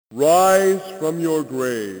Rise from your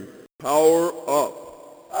grave. Power up.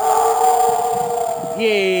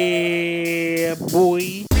 Yeah,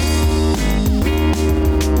 boy.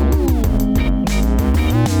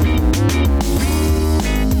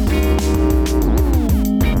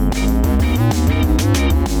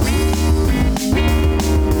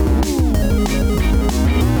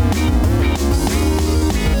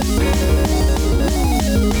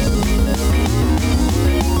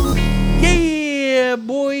 Yeah,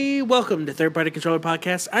 boy. Welcome to Third Party Controller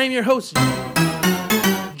Podcast. I am your host,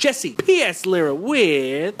 Jesse P.S. Lira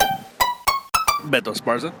with Beto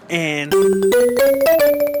Esparza. and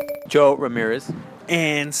Joe Ramirez.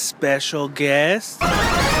 and special guest.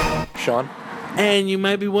 Sean. And you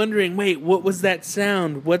might be wondering, wait, what was that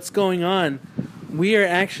sound? What's going on? We are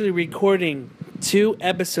actually recording 2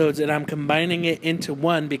 episodes and I'm combining it into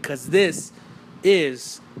one because this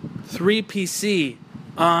is 3PC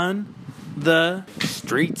on the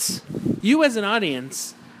Streets. you as an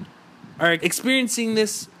audience are experiencing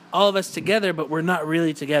this, all of us together, but we're not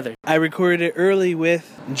really together. I recorded it early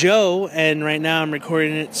with Joe, and right now I'm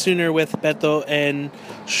recording it sooner with Beto and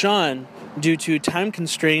Sean due to time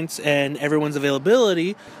constraints and everyone's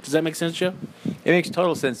availability. Does that make sense, Joe? It makes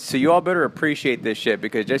total sense. So you all better appreciate this shit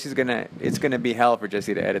because it's gonna be hell for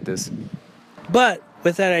Jesse to edit this. But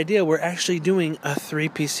with that idea, we're actually doing a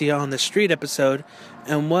 3PC on the Street episode,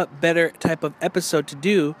 and what better type of episode to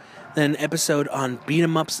do than an episode on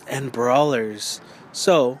beat-em-ups and brawlers.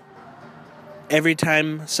 So, every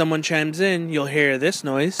time someone chimes in, you'll hear this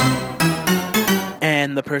noise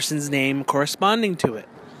and the person's name corresponding to it.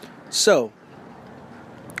 So,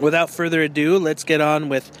 without further ado, let's get on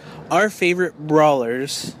with our favorite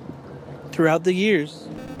brawlers throughout the years.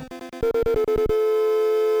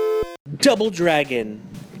 Double Dragon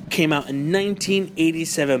came out in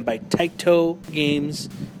 1987 by Taito Games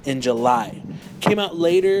in July. Came out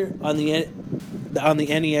later on the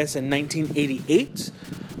NES in 1988,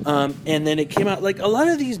 and then it came out, like, a lot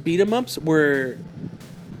of these beat-em-ups were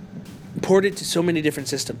ported to so many different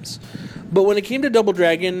systems. But when it came to Double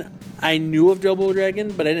Dragon, I knew of Double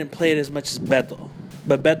Dragon, but I didn't play it as much as Beto.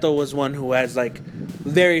 But Beto was one who has, like,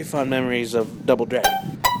 very fond memories of Double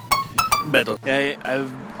Dragon. Beto. Yeah,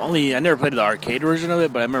 I never played the arcade version of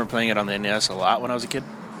it, but I remember playing it on the NES a lot when I was a kid.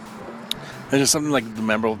 There's just something like the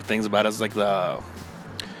memorable things about it is like the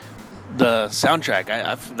soundtrack.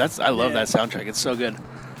 I love that soundtrack. It's so good.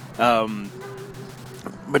 But I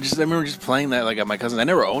remember just playing that like at my cousin's. I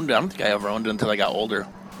never owned it. I don't think I ever owned it until I got older.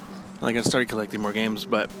 Like I started collecting more games,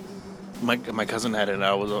 but my cousin had it, and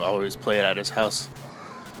I would always play it at his house.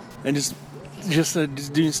 And just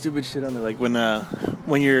doing stupid shit on it, like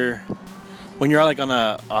when you're like on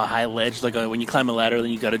a high ledge, like when you climb a ladder,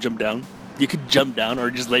 then you gotta jump down. You could jump down or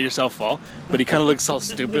just let yourself fall, but he kind of looks all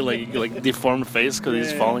stupid, like deformed face because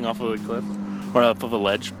he's falling off of a cliff or off of a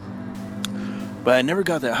ledge. But I never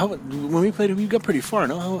got that. When we played it, we got pretty far.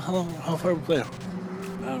 No, how far we played?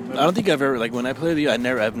 I don't think I've ever, like, when I played with you, I've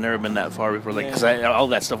never been that far before, like, because all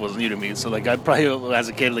that stuff was new to me. So like I probably as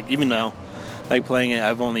a kid, like even now, like playing it,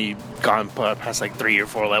 I've only gone past like 3 or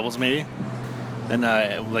 4 levels maybe. And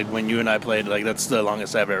like when you and I played, like that's the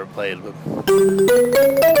longest I've ever played.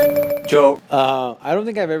 Joe. I don't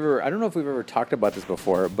know if we've ever talked about this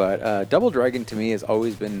before, but Double Dragon to me has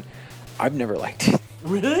always been, I've never liked it.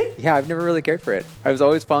 Really? Yeah, I've never really cared for it. I've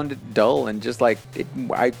always found it dull and just like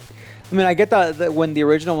I get that when the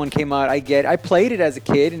original one came out, I played it as a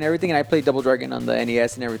kid and everything, and I played Double Dragon on the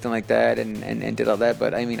NES and everything like that, and did all that.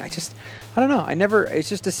 But I mean, I don't know. It's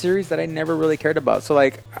just a series that I never really cared about. So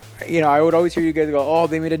like, I would always hear you guys go, "Oh,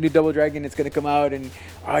 they made a new Double Dragon. It's gonna come out, and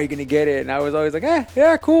you're gonna get it." And I was always like,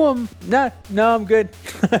 yeah, cool. I'm good.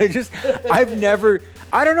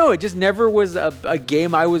 I don't know. It just never was a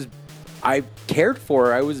game I cared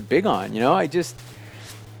for. I was big on.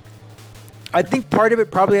 I think part of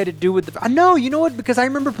it probably had to do with no, you know what? Because I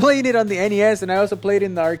remember playing it on the NES, and I also played it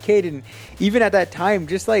in the arcade, and even at that time,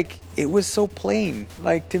 just like it was so plain.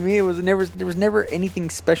 Like to me, there was never anything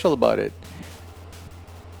special about it.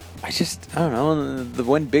 I don't know, the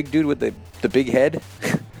one big dude with the big head.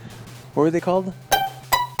 What were they called?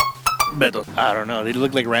 Beto. I don't know. They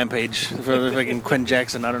look like Rampage for fucking Quentin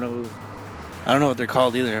Jackson. I don't know what they're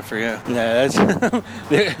called either. I forget. Yeah,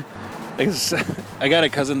 I got a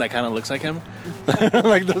cousin that kind of looks like him,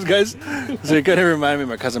 like those guys. So it kind of remind me of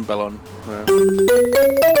my cousin Bellon.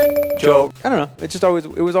 Joe. I don't know.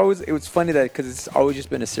 It was funny that because it's always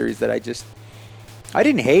just been a series that I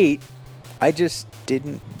didn't hate. I just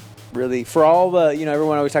didn't really, for all the,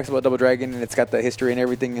 everyone always talks about Double Dragon and it's got the history and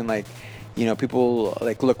everything, and like, people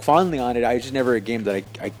like look fondly on it. I just never a game that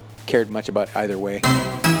I cared much about either way.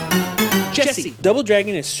 Jesse. Double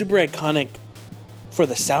Dragon is super iconic for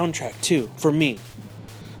the soundtrack too, for me.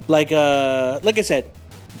 Like I said,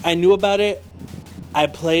 I knew about it. I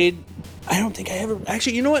played. I don't think I ever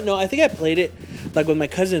actually. You know what? No, I think I played it like with my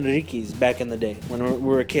cousin Ricky's back in the day when we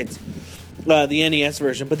were kids. The NES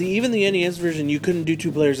version, but even the NES version, you couldn't do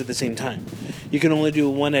 2 players at the same time. You can only do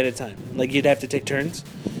one at a time. Like you'd have to take turns.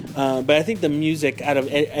 But I think the music out of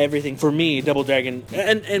everything for me, Double Dragon,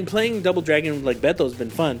 and playing Double Dragon with like Beto has been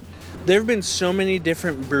fun. There have been so many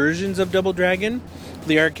different versions of Double Dragon,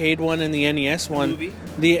 the arcade one and the NES one,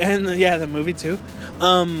 the movie too.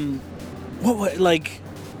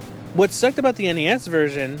 What sucked about the NES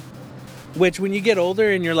version, which when you get older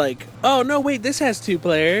and you're like, oh no, wait, this has 2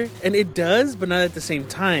 player, and it does, but not at the same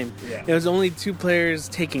time. Yeah. It was only 2 players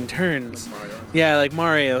taking turns. Like Mario. Yeah, like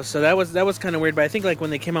Mario. So that was kind of weird. But I think like when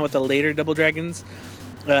they came out with the later Double Dragons,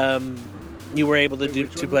 you were able to do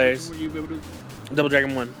 2 players. Were you able to? Double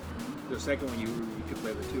Dragon 1. The second one you could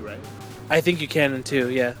play with 2, right? I think you can in 2,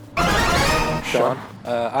 yeah. Sean?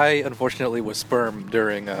 I unfortunately was sperm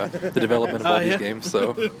during the development of all these games,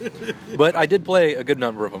 so. But I did play a good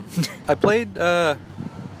number of them. I played the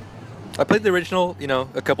original,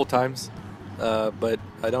 a couple times, but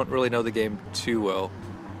I don't really know the game too well.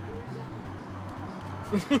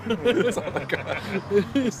 That's all I got.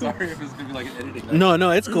 Sorry if it's gonna be like an editing.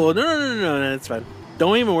 No, it's cool. No, it's fine.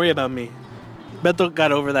 Don't even worry about me. Beto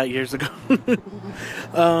got over that years ago.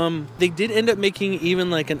 They did end up making even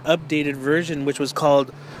like an updated version, which was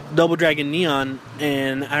called Double Dragon Neon,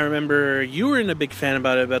 and I remember you were a big fan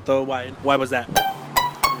about it, Beto. Why was that?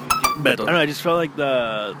 Beto. I don't know. I just felt like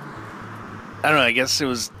I guess it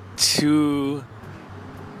was too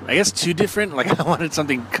different. Like I wanted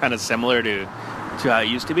something kind of similar to how it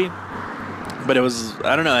used to be, but it was.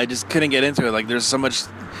 I don't know. I just couldn't get into it. Like there's so much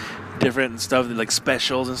different stuff, like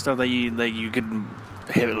specials and stuff that you could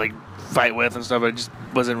hit, like fight with and stuff. I just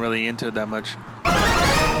wasn't really into it that much.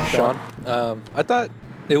 Sean, I thought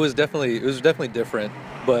it was definitely different,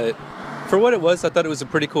 but for what it was, I thought it was a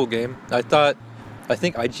pretty cool game. I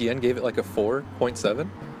think IGN gave it like a 4.7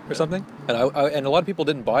 or something, and and a lot of people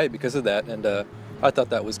didn't buy it because of that, and I thought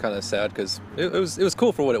that was kind of sad because it was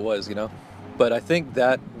cool for what it was, But I think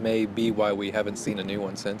that may be why we haven't seen a new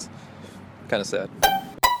one since. Kind of sad.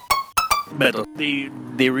 But they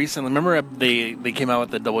recently, remember they came out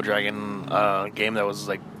with the Double Dragon game that was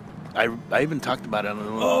like, I even talked about it on the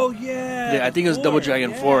I think it was 4, Double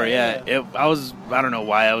Dragon 4. Yeah. I don't know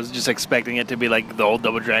why, I was just expecting it to be like the old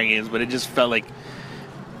Double Dragon games, but it just felt like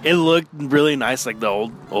it looked really nice like the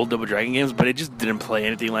old Double Dragon games, but it just didn't play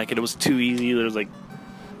anything like it. It was too easy. There was like,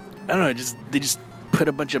 I don't know, they just put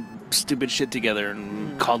a bunch of stupid shit together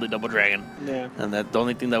and called it Double Dragon. Yeah. And the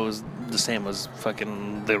only thing that was the same was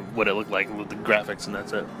fucking what it looked like with the graphics, and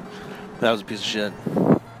that's it. That was a piece of shit.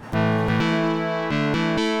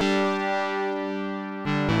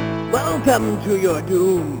 Welcome to your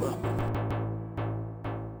doom.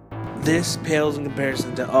 This pales in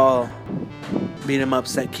comparison to all beat 'em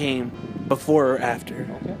ups that came before or after.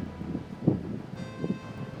 Okay.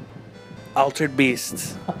 Altered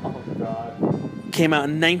Beast. Oh, God. Came out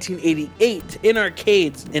in 1988 in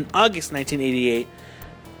arcades in August 1988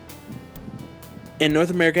 in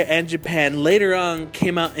North America and Japan. Later on,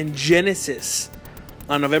 came out in Genesis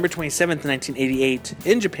on November 27th, 1988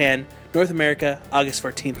 in Japan, North America, August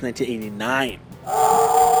 14th, 1989.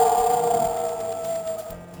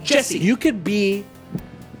 Jesse, you could be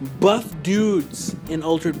buff dudes in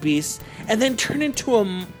Altered Beast and then turn into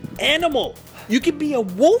an animal. You could be a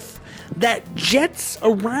wolf that jets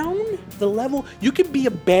around the level. You could be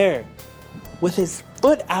a bear with his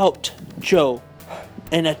foot out, Joe,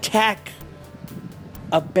 and attack.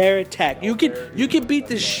 A bear attack. You could beat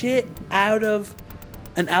the shit out of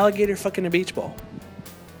an alligator fucking a beach ball.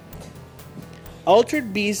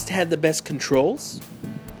 Altered Beast had the best controls,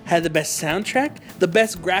 had the best soundtrack, the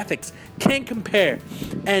best graphics. Can't compare.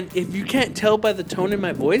 And if you can't tell by the tone in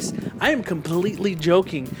my voice, I am completely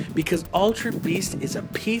joking because Altered Beast is a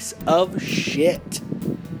piece of shit.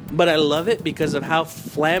 But I love it because of how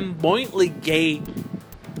flamboyantly gay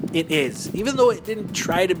it is. Even though it didn't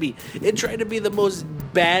try to be. It tried to be the most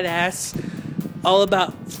badass, all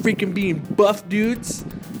about freaking being buff dudes.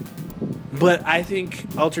 But I think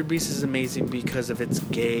Altered Beast is amazing because of its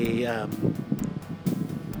gay,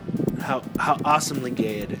 how awesomely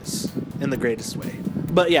gay it is in the greatest way.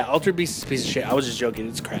 But yeah, Altered Beast is a piece of shit. I was just joking.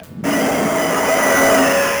 It's crap.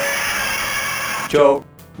 Joe.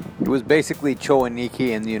 It was basically Cho-Aniki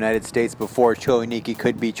in the United States before Cho-Aniki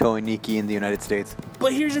could be Cho-Aniki in the United States.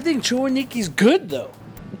 But here's the thing. Cho-Aniki's good, though.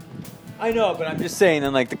 I know, but I'm just saying,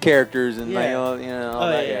 and like the characters and Yeah. all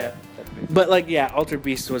that. Yeah. But like, yeah, Altered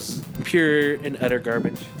Beast was pure and utter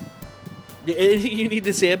garbage. Anything you need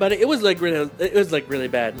to say about it? It was like really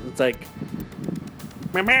bad. It's like,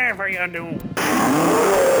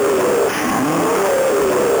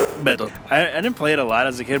 But I didn't play it a lot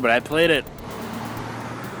as a kid, but I played it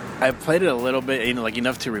a little bit, like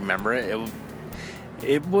enough to remember it.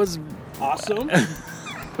 It was awesome.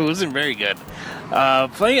 it wasn't very good.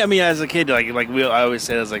 Playing, I mean, as a kid, I always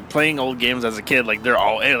say this, like playing old games as a kid, like they're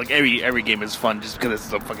all like every game is fun just because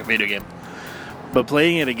it's a fucking video game. But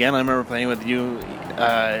playing it again, I remember playing with you,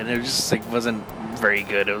 and it just like wasn't very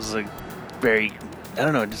good. It was like very, I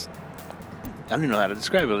don't know, just I don't even know how to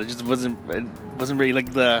describe it. It just wasn't very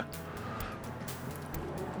like the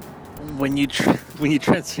when you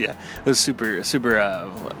trans, yeah, it was super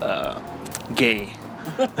gay.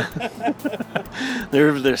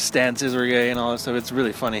 Their stances were gay and all that stuff. It's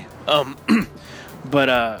really funny.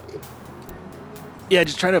 But yeah,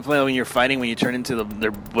 just trying to play when you're fighting, when you turn into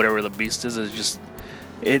whatever the beast is just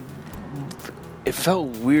it felt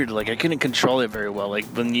weird. Like I couldn't control it very well. Like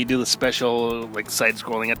when you do the special like side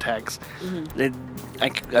scrolling attacks, I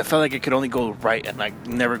felt like it could only go right and like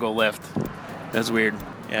never go left. That's weird.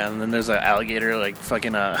 Yeah, and then there's an alligator like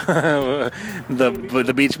fucking the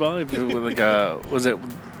beach ball. Like was it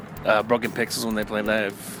Broken Pixels when they played that?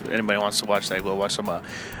 If anybody wants to watch that, go watch some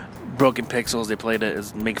Broken Pixels. They played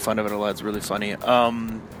it. Make fun of it a lot. It's really funny.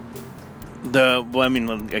 Again,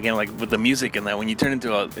 like with the music and that, when you turn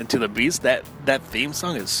into the beast, that theme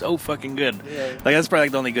song is so fucking good. Yeah. Like that's probably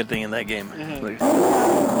like the only good thing in that game. Like,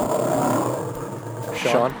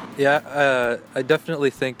 Sean? Yeah, I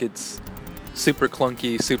definitely think it's super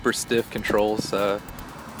clunky, super stiff controls. I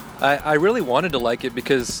really wanted to like it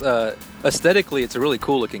because aesthetically it's a really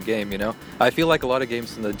cool looking game, you know? I feel like a lot of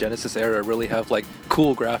games in the Genesis era really have like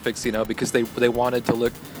cool graphics, you know, because they wanted to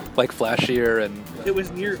look like flashier and... It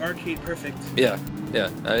was near arcade perfect. Yeah.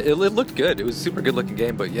 It looked good. It was a super good looking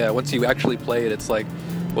game, but yeah, once you actually play it, it's like,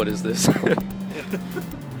 what is this?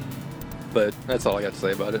 But that's all I got to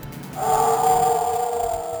say about it.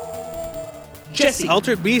 Jesse,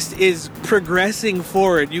 Altered Beast is progressing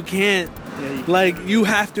forward. You can't, you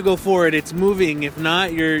have to go forward. It's moving. If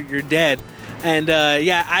not, you're dead. And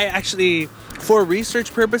yeah, I actually, for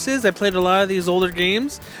research purposes, I played a lot of these older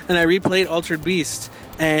games, and I replayed Altered Beast.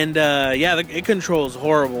 And yeah, it controls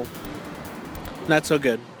horrible. Not so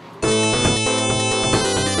good.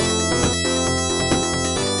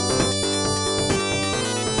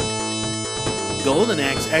 Golden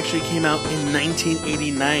Axe actually came out in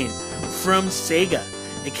 1989 from Sega.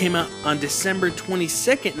 It came out on December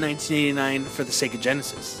 22nd, 1989 for the Sega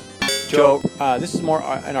Genesis. Joe, this is more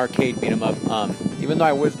an arcade beat 'em up. Even though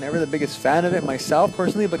I was never the biggest fan of it myself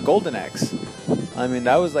personally, but Golden Axe. I mean,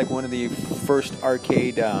 that was like one of the first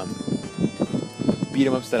arcade beat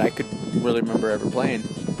 'em ups that I could really remember ever playing.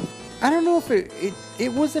 I don't know if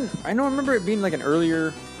it wasn't. I remember it being like an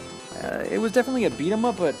earlier. It was definitely a beat 'em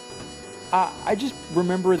up, but I just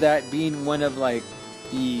remember that being one of like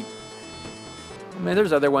the. I mean,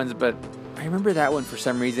 there's other ones, but I remember that one for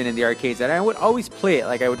some reason in the arcades, and I would always play it.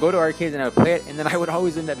 Like I would go to arcades and I would play it, and then I would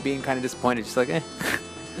always end up being kind of disappointed, just like, eh.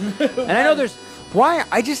 And I know there's why.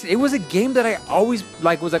 It was a game that I always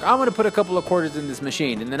was like, I'm gonna put a couple of quarters in this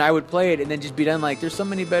machine, and then I would play it, and then just be done. Like there's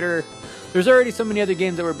already so many other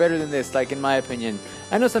games that were better than this. Like in my opinion,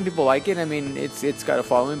 I know some people like it. I mean, it's got a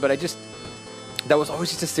following, but that was always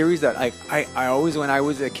just a series that I always, when I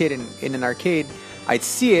was a kid in an arcade, I'd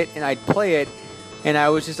see it and I'd play it. And I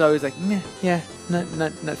was just always like, meh, yeah,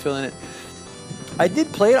 not feeling it. I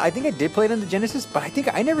did play it. I think I did play it on the Genesis, but I think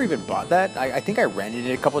I never even bought that. I think I rented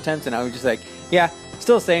it a couple of times, and I was just like, yeah,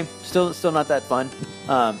 still the same, still not that fun.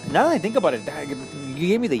 Now that I think about it, you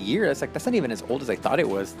gave me the year. That's not even as old as I thought it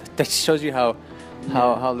was. That shows you how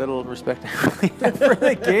little respect I really have for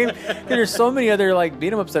the game. There's so many other like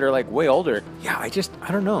beat 'em ups that are like way older. Yeah, I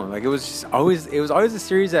don't know. Like it was always a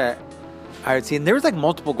series that I would see, and there was like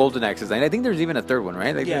multiple Golden Axes, and I think there's even a third one,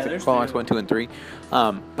 right? Like, yeah, there's Golden Axe 1, 2, and 3.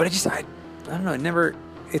 But I don't know. It never.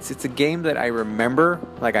 It's a game that I remember,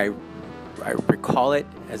 like I recall it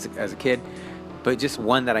as a kid, but just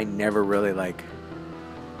one that I never really like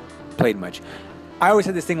played much. I always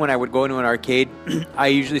had this thing when I would go into an arcade. I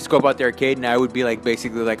usually scope out the arcade, and I would be like,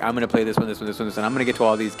 basically like, I'm gonna play this one, and I'm gonna get to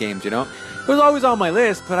all these games. You know, it was always on my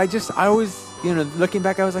list, but I always. Looking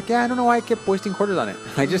back, I was like, yeah, I don't know why I kept wasting quarters on it.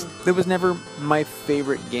 It was never my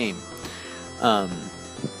favorite game.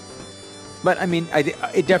 But I mean,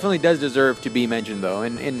 it definitely does deserve to be mentioned, though,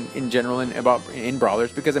 in general, in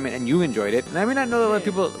brawlers, because I mean, and you enjoyed it, and I mean, I know that a lot of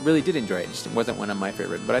people really did enjoy it. It just wasn't one of my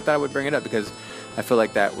favorite, but I thought I would bring it up because I feel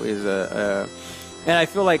like that was And I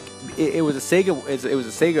feel like it was a Sega. It was a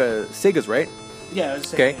Sega's, right? Yeah, it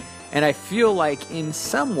was Okay. And I feel like in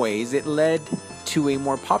some ways it led to a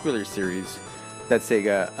more popular series that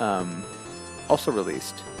Sega also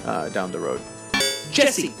released down the road.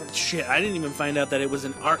 Jesse. Shit, I didn't even find out that it was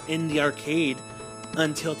in the arcade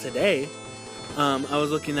until today. I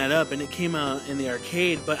was looking that up, and it came out in the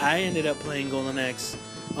arcade, but I ended up playing Golden Axe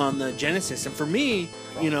on the Genesis. And for me,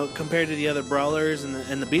 compared to the other brawlers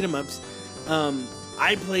and the beat 'em ups,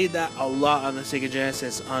 I played that a lot on the Sega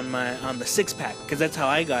Genesis on the 6-pack, because that's how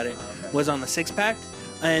I got it, was on the 6-pack.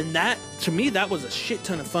 And that, to me, that was a shit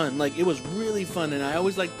ton of fun. Like, it was really fun, and I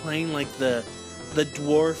always liked playing like the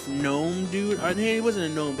dwarf gnome dude. Or, he wasn't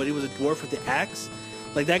a gnome, but he was a dwarf with the axe.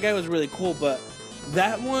 Like, that guy was really cool, but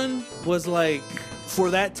that one was like, for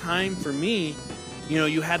that time, for me,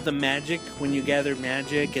 you had the magic when you gathered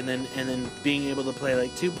magic, and then being able to play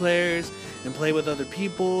like 2 players and play with other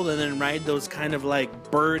people, and then ride those kind of like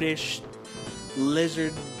birdish,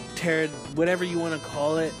 lizard, whatever you want to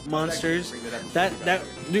call it, monsters. To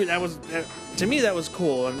me that was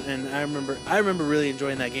cool, and I remember really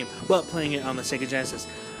enjoying that game. Well, playing it on the Sega Genesis.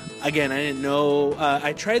 Again, I didn't know.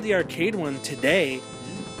 I tried the arcade one today.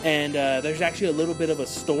 And there's actually a little bit of a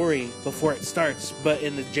story before it starts, but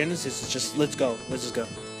in the Genesis, it's just let's just go.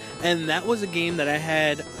 And that was a game that I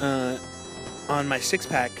had on my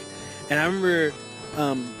 6-pack, and I remember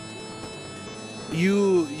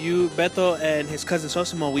you Beto and his cousin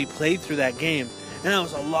Sosimo, we played through that game, and that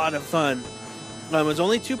was a lot of fun. It was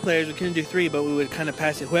only 2 players, we couldn't do 3, but we would kind of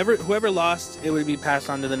pass it. Whoever lost, it would be passed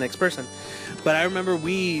on to the next person. But I remember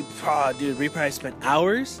we probably spent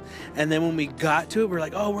hours, and then when we got to it, we're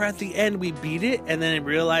like, oh, we're at the end, we beat it, and then I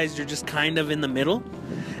realized you're just kind of in the middle.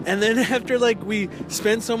 And then after we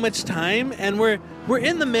spent so much time, and we're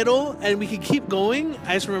in the middle, and we could keep going,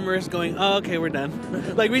 I just remember us going, oh, okay, we're done.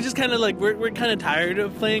 We just kind of we're kind of tired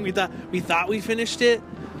of playing. We thought we finished it,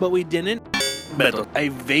 but we didn't. But I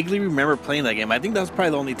vaguely remember playing that game. I think that was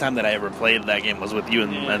probably the only time that I ever played that game was with you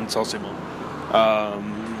and Sosimo. I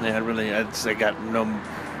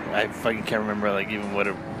fucking can't remember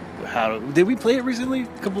how did we play it recently? A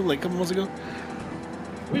couple months ago.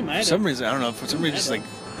 We might. For some reason, I don't know. For some reason, just I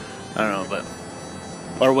don't know, but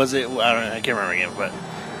or was it? I don't know. I can't remember again. But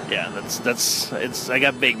yeah, it's. I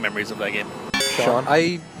got vague memories of that game. Sean,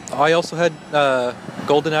 I also had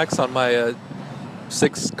Golden Axe on my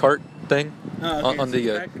 6-cart thing on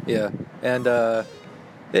the yeah, and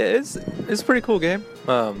it's a pretty cool game.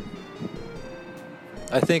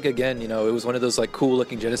 I think again, it was one of those cool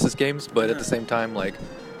looking Genesis games, but at the same time,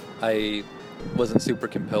 I wasn't super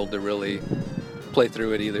compelled to really play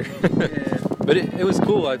through it either. Yeah. But it was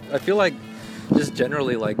cool. I feel like just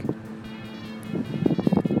generally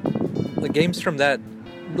the games from that,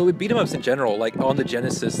 the beat 'em ups in general, on the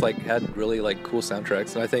Genesis, had really cool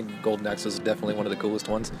soundtracks, and I think Golden Axe was definitely one of the coolest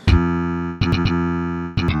ones.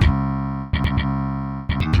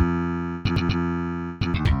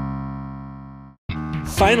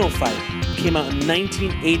 Final Fight came out in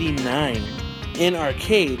 1989 in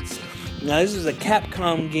arcades. Now, this is a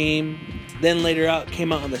Capcom game. Then later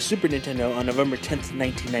came out on the Super Nintendo on November 10th,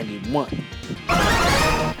 1991.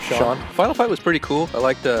 Sean, Final Fight was pretty cool. I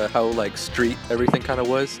liked how street everything kind of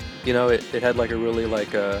was. It had a really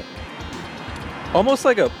almost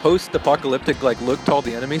like a post-apocalyptic look to all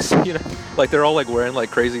the enemies. They're all wearing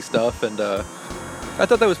crazy stuff, and I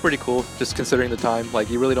thought that was pretty cool. Just considering the time,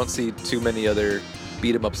 you really don't see too many other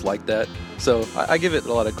beat 'em ups like that. So I give it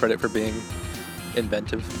a lot of credit for being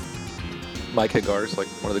inventive. Mike Hagar's one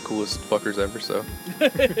of the coolest fuckers ever. So.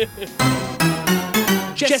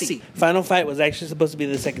 Jesse. Final Fight was actually supposed to be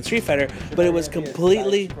the second Street Fighter, but it was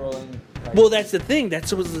completely. Well, that's the thing.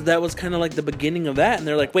 That was kind of the beginning of that, and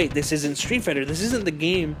they're like, "Wait, this isn't Street Fighter. This isn't the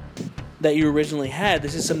game that you originally had.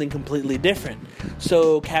 This is something completely different."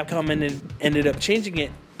 So Capcom ended up changing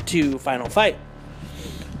it to Final Fight.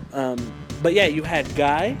 But yeah, you had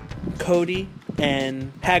Guy, Cody,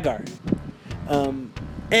 and Hagar.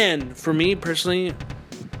 And for me personally,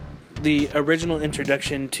 the original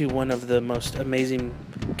introduction to one of the most amazing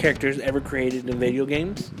characters ever created in video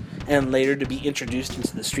games, and later to be introduced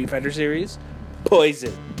into the Street Fighter series,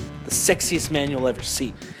 Poison, the sexiest man you'll ever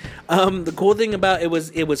see. The cool thing about it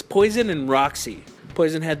was Poison and Roxy.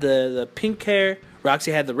 Poison had the pink hair,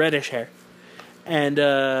 Roxy had the reddish hair. And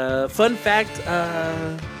fun fact,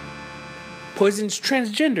 Poison's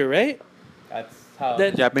transgender, right? That's how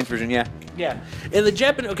the Japanese version, yeah. Yeah. In the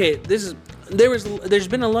Japanese, okay, there's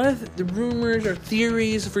been a lot of rumors or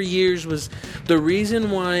theories for years. Was the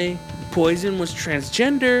reason why Poison was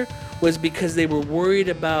transgender was because they were worried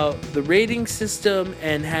about the rating system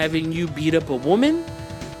and having you beat up a woman.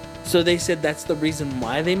 So they said that's the reason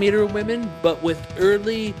why they made her a woman. But with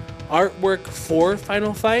early artwork for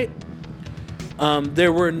Final Fight,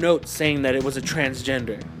 there were notes saying that it was a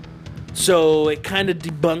transgender. So it kind of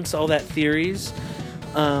debunks all that theories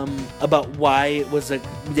about why it was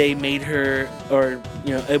they made her, or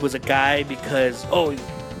it was a guy because you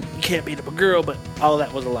can't beat up a girl, but all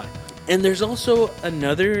that was a lie. And there's also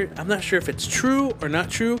another, I'm not sure if it's true or not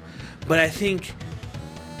true, but I think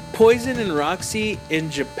Poison and Roxy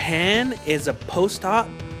in Japan is a post-op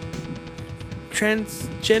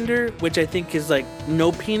transgender, which I think is like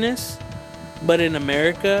no penis, but in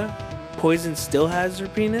America, Poison still has her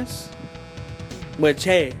penis, which,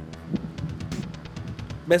 hey,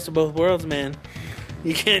 best of both worlds, man.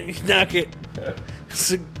 You can't knock it.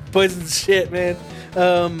 Poison's shit, man.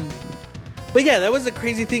 But yeah, that was the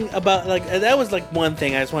crazy thing about, like, that was like one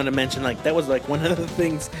thing I just wanted to mention. Like, that was like one of the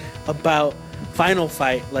things about Final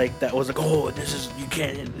Fight, like, that was like, you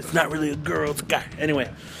can't, it's not really a girl, it's a guy. Anyway,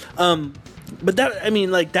 but that, I mean,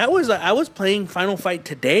 like, that was, I was playing Final Fight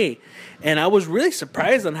today, and I was really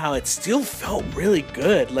surprised on how it still felt really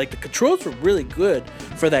good. Like, the controls were really good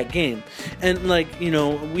for that game. And, like,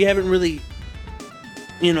 we haven't really,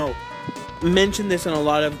 mentioned this in a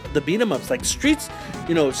lot of the beat 'em ups. Like, Streets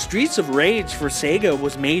of Rage for Sega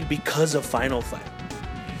was made because of Final Fight.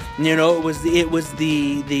 It was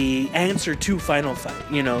the answer to Final Fight.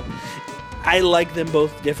 I like them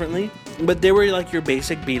both differently, but they were like your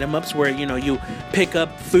basic beat 'em ups where you pick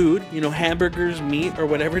up food, hamburgers, meat, or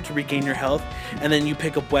whatever to regain your health, and then you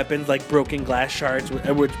pick up weapons like broken glass shards,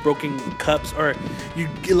 which broken cups, or you,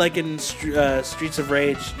 like in Streets of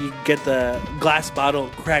Rage, you get the glass bottle,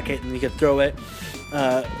 crack it, and you can throw it.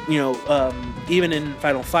 Even in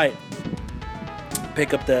Final Fight,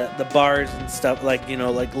 pick up the bars and stuff, like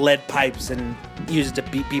like lead pipes, and use it to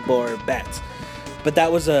beat people or bats. But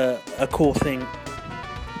that was a cool thing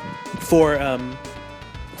for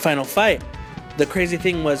Final Fight. The crazy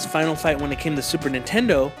thing was Final Fight, when it came to Super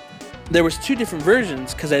Nintendo, there was 2 different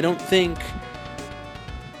versions, because I don't think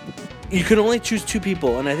you could only choose 2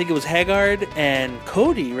 people, and I think it was Haggard and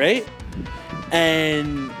Cody, right?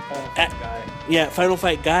 And Final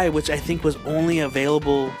Fight Guy, which I think was only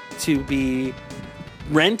available to be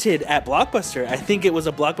rented at Blockbuster. I think it was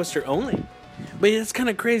a Blockbuster only. But it's kind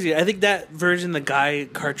of crazy. I think that version, the Guy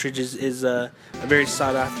cartridge, is a very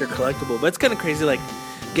sought after collectible. But it's kind of crazy, like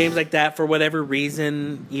games like that, for whatever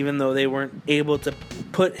reason, even though they weren't able to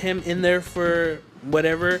put him in there for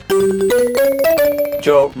whatever.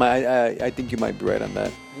 Joe, I think you might be right on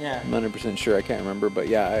that. Yeah. I'm 100% sure. I can't remember, but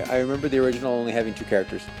yeah, I remember the original only having 2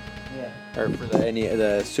 characters. Yeah. Or for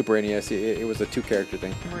the Super NES, it was a 2-character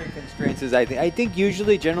thing. Memory constraints is, I think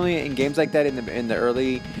usually, generally in games like that, in the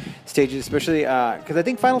early stages, especially because I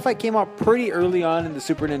think Final Fight came out pretty early on in the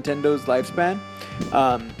Super Nintendo's lifespan.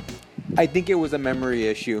 I think it was a memory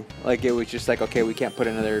issue. Like, it was just like, okay, we can't put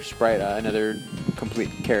another sprite, another complete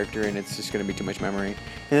character in. It's just going to be too much memory.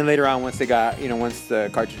 And then later on, once they got, once the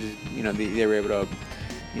cartridges, they were able to,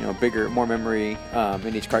 bigger, more memory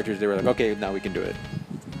in each cartridge, they were like, okay, now we can do it.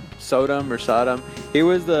 Sodom. He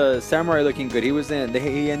was the samurai looking good. He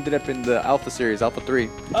ended up in the Alpha series, Alpha 3.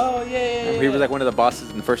 Oh, yeah. He was like one of the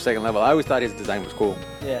bosses in the first, second level. I always thought his design was cool.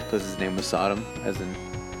 Yeah. Because his name was Sodom, as in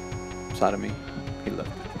sodomy. He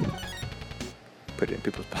loved it. Put it in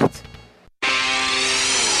people's pots.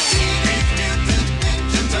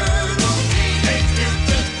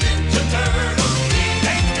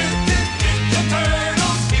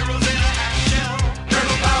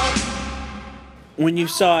 When you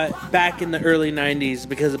saw it back in the early 90s,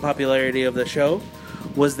 because of the popularity of the show,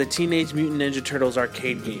 was the Teenage Mutant Ninja Turtles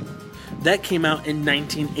arcade game. That came out in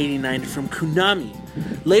 1989 from Konami.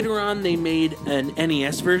 Later on, they made an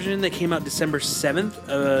NES version that came out December 7th,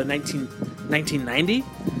 1990.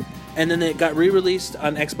 And then it got re-released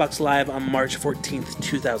on Xbox Live on March 14th,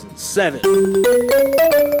 2007.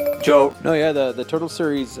 Joe. No, yeah, the Turtle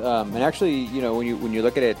series, and actually, when you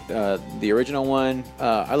look at it, the original one,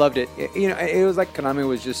 I loved it. It was like Konami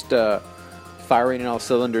was just firing in all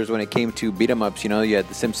cylinders when it came to beat 'em ups. You had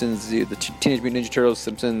the Simpsons, the Teenage Mutant Ninja Turtles,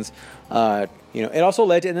 Simpsons. It also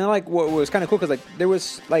led to, and then like what was kind of cool, because like there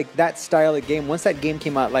was like that style of game. Once that game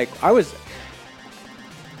came out, like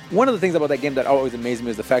one of the things about that game that always amazed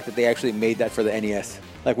me is the fact that they actually made that for the NES.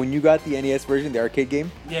 Like, when you got the NES version, the arcade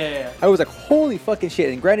game, I was like, holy fucking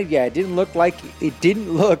shit. And granted, yeah, it didn't look like it did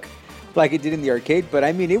in the arcade, but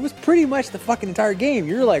I mean, it was pretty much the fucking entire game.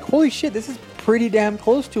 You're like, holy shit, this is pretty damn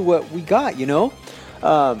close to what we got,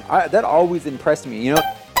 that always impressed me,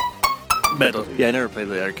 Metal. Yeah, I never played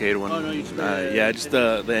the arcade one. Oh, no, you should. Just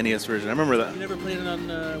the NES version. I remember that. You never played it on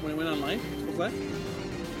when it went online?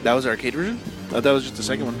 That was the arcade version? I thought that was just the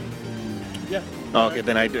second one. Yeah. Oh, okay,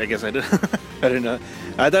 then I guess I did. I didn't know.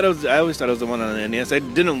 I always thought it was the one on the NES.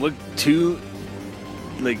 It didn't look too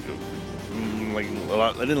like a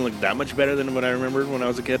lot. It didn't look that much better than what I remembered when I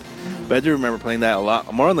was a kid. But I do remember playing that a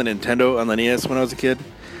lot more on the Nintendo, on the NES when I was a kid.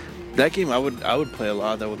 That game I would play a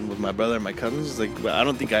lot. That with my brother and my cousins. Like, I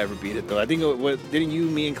don't think I ever beat it though. I think didn't you,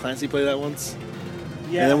 me, and Clancy play that once?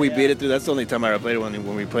 Yeah. And then we beat it through. That's the only time I ever played it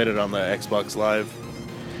when we played it on the Xbox Live.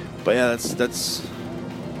 But yeah, that's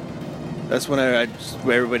when I just,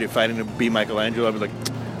 everybody fighting to be Michelangelo. I'd be like,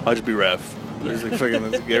 I'll just be Ref. It's like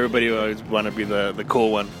fucking, everybody would always want to be the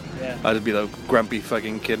cool one. Yeah. I'll just be the grumpy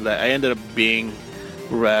fucking kid. That I ended up being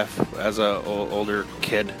Ref as a older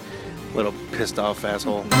kid, little pissed off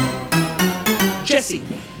asshole. Jesse.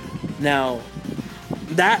 Now,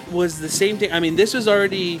 that was the same thing. I mean, this was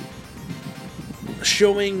already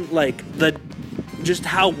showing like just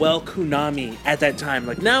how well Konami at that time.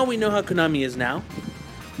 Like, now we know how Konami is now,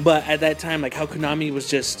 but at that time, like how Konami was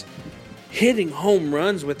just hitting home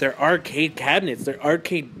runs with their arcade cabinets, their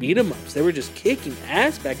arcade beat 'em ups. They were just kicking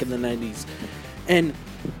ass back in the 90s. And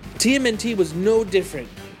TMNT was no different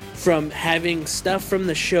from having stuff from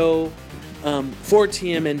the show for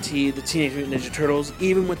TMNT, the Teenage Mutant Ninja Turtles,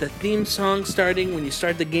 even with the theme song starting when you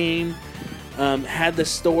start the game, had the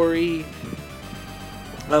story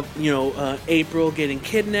of, April getting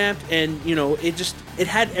kidnapped, and, it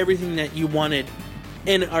had everything that you wanted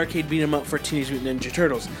in an arcade beat 'em up for Teenage Mutant Ninja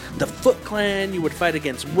Turtles. The Foot Clan, you would fight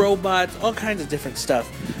against robots, all kinds of different stuff.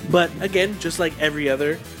 But again, just like every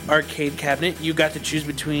other arcade cabinet, you got to choose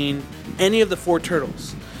between any of the 4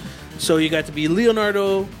 turtles. So you got to be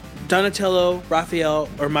Leonardo, Donatello, Raphael,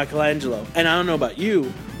 or Michelangelo. And I don't know about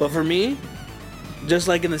you, but for me, just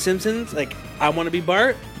like in The Simpsons, like, I want to be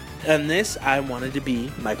Bart, and this, I wanted to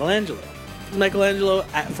be Michelangelo. Michelangelo,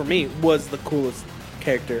 for me, was the coolest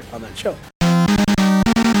character on that show.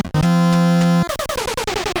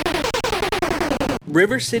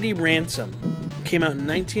 River City Ransom came out in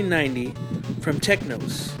 1990 from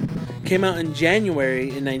Technos. Came out in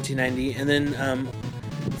January in 1990, and then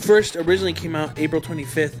first originally came out April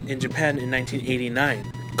 25th in Japan in 1989.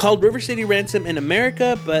 Called River City Ransom in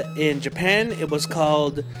America, but in Japan it was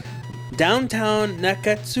called Downtown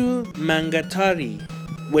Nakatsu Mangatari,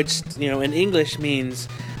 which, in English means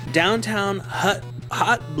Downtown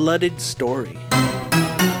Hot-Blooded Story.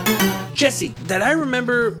 Jesse, that I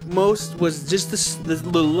remember most was just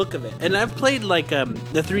the look of it. And I've played like the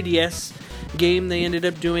 3DS game they ended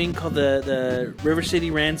up doing called the River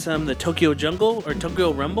City Ransom, the Tokyo Jungle or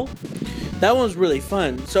Tokyo Rumble. That one was really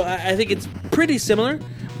fun. So I think it's pretty similar,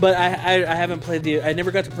 but I haven't played I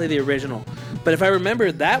never got to play the original. But if I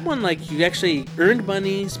remember, that one, like, you actually earned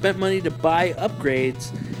money, spent money to buy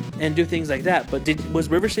upgrades and do things like that. But was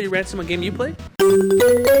River City Ransom a game you played?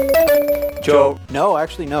 Joe? No,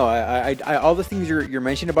 actually, no. I all the things you're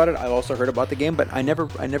mentioning about it, I also heard about the game, but I never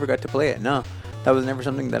got to play it. No, that was never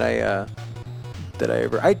something that I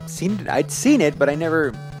ever. I'd seen it, but I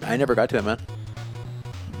never got to it, man.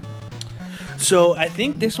 So I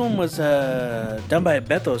think this one was done by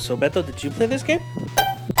Beto. So Beto, did you play this game?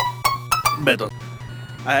 Beto.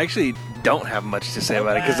 I actually don't have much to say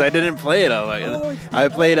about it because I didn't play it. I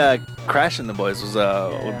played Crash and the Boys was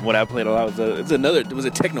what I played a lot. Was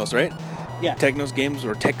it Technos, right? Yeah. Technos games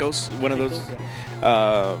or Techos, one of those.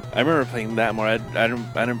 I remember playing that more. I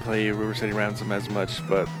didn't play River City Ransom as much,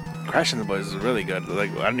 but Crash and the Boys is really good. Like,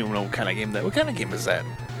 I don't even know what kind of game that. What kind of game is that?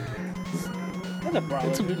 It's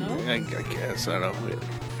a brawler, I guess I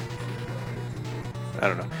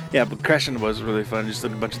don't know. Yeah, but Crash and the Boys is really fun. Just a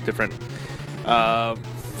bunch of different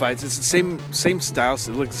fights. It's the same style.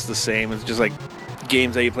 So it looks the same. It's just like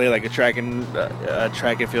games that you play, like a track and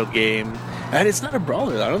field game. And it's not a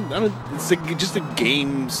brawler. I don't. It's like just the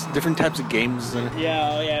games, different types of games in it.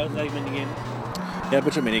 Yeah, it was like mini game. Yeah, a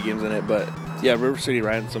bunch of mini games in it. But yeah, River City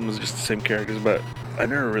Ransom was just the same characters. But I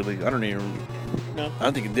don't even. No. I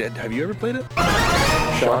don't think it did. Have you ever played it?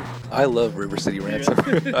 Sean, I love River City Ransom.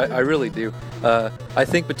 I really do. I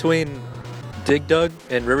think between Dig Dug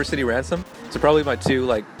and River City Ransom, it's probably my two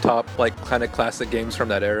top kind of classic games from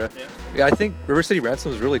that era. Yeah, I think River City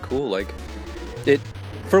Ransom is really cool. Like, it,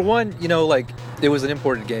 for one, it was an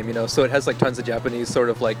imported game, so it has tons of Japanese sort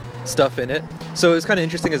of stuff in it. So it was kind of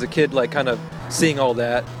interesting as a kid, kind of seeing all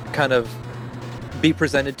that kind of be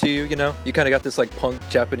presented to you. You kind of got this punk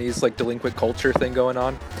Japanese delinquent culture thing going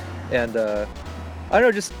on, and I don't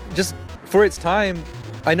know, just for its time.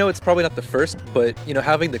 I know it's probably not the first, but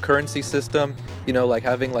having the currency system,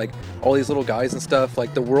 having all these little guys and stuff,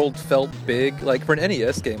 the world felt big, for an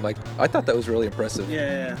NES game. I thought that was really impressive.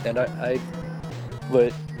 Yeah. And I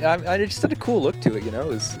But I just had a cool look to it, you know. It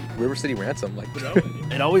was River City Ransom, like.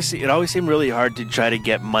 It always seemed really hard to try to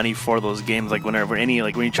get money for those games. Like when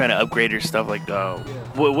you're trying to upgrade your stuff. Like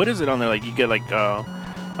what is it on there? Like you get like I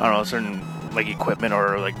don't know, certain like equipment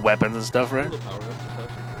or like weapons and stuff, right?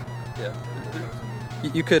 Yeah.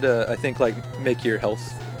 You could I think like make your health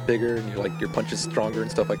bigger and your punches stronger and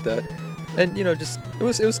stuff like that. And just it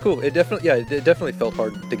was cool. It definitely felt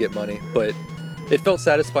hard to get money, but it felt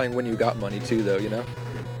satisfying when you got money too, though.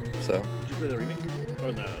 So. Did you play the remake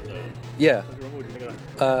or the Yeah. Tokyo Rumble? What did you think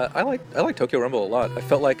of that? I like Tokyo Rumble a lot. I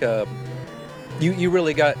felt like you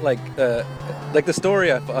really got like the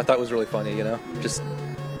story I thought was really funny,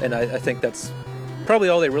 and I think that's probably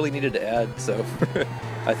all they really needed to add. So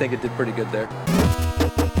I think it did pretty good there.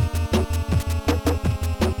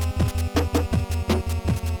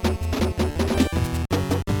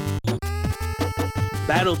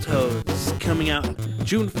 Battletoads, coming out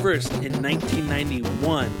June 1st in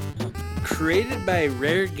 1991. Created by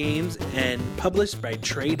Rare Games and published by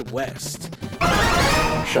Trade West.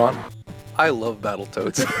 Sean? I love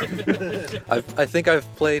Battletoads. I think I've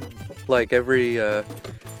played like every... I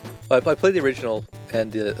played the original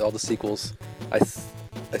and all the sequels. I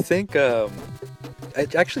think...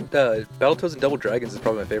 Battletoads and Double Dragons is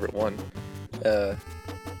probably my favorite one.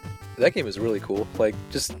 That game is really cool. Like,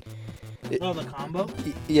 just... the combo?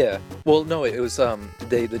 Yeah. Well, no, it was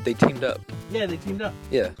they teamed up. Yeah, they teamed up.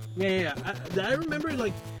 Yeah. Yeah. I remember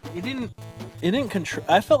like it didn't control.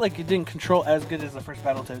 I felt like it didn't control as good as the first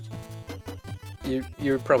Battletoads.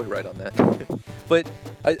 You're probably right on that. But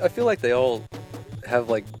I feel like they all have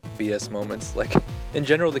like BS moments. Like in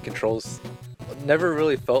general, the controls never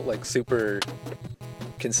really felt like super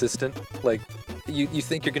consistent. Like you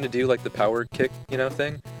think you're gonna do like the power kick,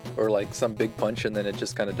 thing. Or like some big punch and then it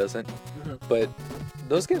just kind of doesn't. Mm-hmm. But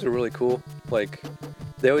those games were really cool. Like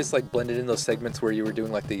they always like blended in those segments where you were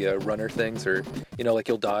doing like the runner things, or like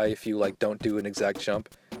you'll die if you like don't do an exact jump,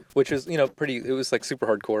 which is pretty. It was like super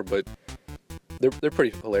hardcore, but they're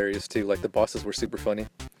pretty hilarious too. Like the bosses were super funny.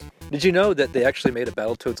 Did you know that they actually made a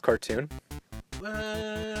Battletoads cartoon?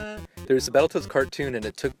 There's a Battletoads cartoon and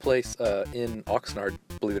it took place in Oxnard,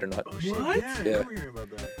 believe it or not. Oh, shit. What? Yeah, I Yeah. remember hearing about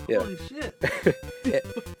that. Yeah. Holy shit.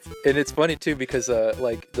 And it's funny too because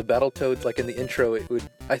like the Battletoads, like in the intro, it was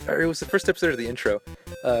the first episode of the intro,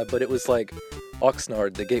 but it was like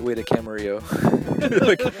Oxnard, the gateway to Camarillo.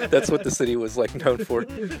 Like that's what the city was like known for.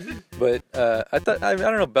 But I don't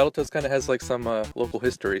know, Battletoads kind of has like some local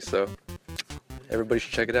history, so everybody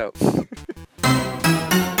should check it out.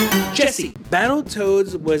 Jesse,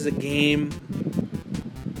 Battletoads was a game.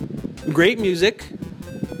 Great music.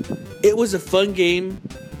 It was a fun game,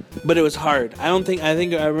 but it was hard. I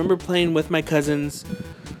remember playing with my cousins,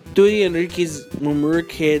 doing Enrique's when we were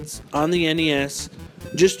kids on the NES,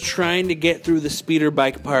 just trying to get through the speeder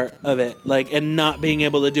bike part of it, like, and not being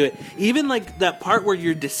able to do it. Even like that part where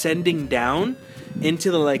you're descending down into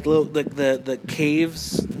the like little the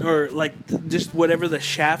caves or like just whatever the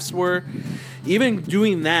shafts were. Even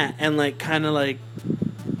doing that and like kind of like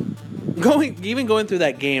going through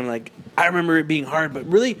that game, like I remember it being hard, but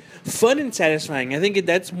really fun and satisfying. I think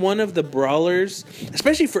that's one of the brawlers,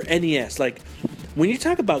 especially for NES. Like when you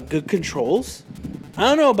talk about good controls, I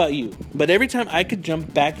don't know about you, but every time I could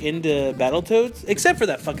jump back into Battletoads, except for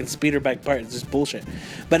that fucking speeder bike part, it's just bullshit.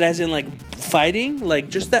 But as in like fighting, like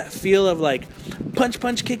just that feel of like punch,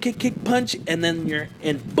 kick, punch, and then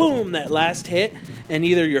boom, that last hit, and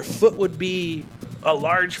either your foot would be a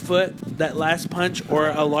large foot, that last punch, or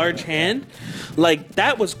a large hand. Like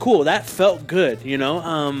that was cool. That felt good, I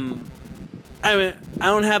mean, I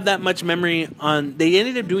don't have that much memory on. They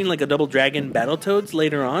ended up doing like a Double Dragon Battletoads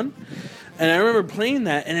later on. And I remember playing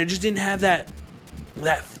that, and it just didn't have that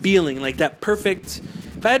feeling, like that perfect.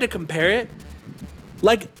 If I had to compare it,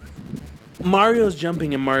 like Mario's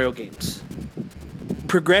jumping in Mario games,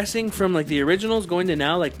 progressing from like the originals going to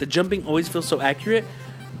now, like the jumping always feels so accurate.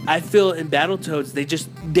 I feel in Battletoads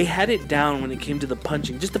they had it down when it came to the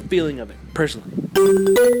punching, just the feeling of it, personally.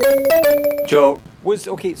 Joe was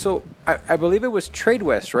okay. So I believe it was Trade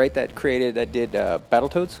West, right? That did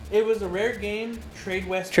Battletoads. It was a Rare game. Trade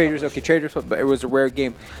West. Traders, but it was a Rare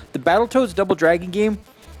game. The Battletoads Double Dragon game,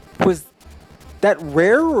 was that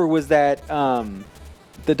Rare or was that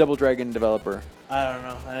the Double Dragon developer? I don't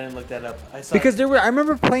know. I didn't look that up. I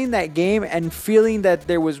remember playing that game and feeling that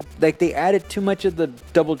there was like they added too much of the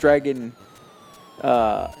Double Dragon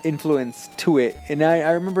influence to it, and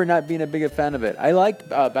I remember not being a big fan of it. I liked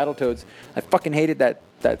Battletoads. I fucking hated that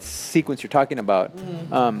sequence you're talking about.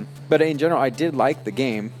 Mm-hmm. But in general, I did like the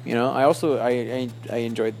game. I also I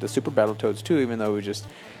enjoyed the Super Battletoads too, even though it was just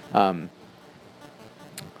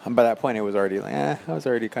by that point, it was already like, I was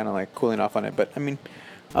already kind of like cooling off on it. But I mean,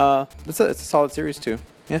 it's a solid series too.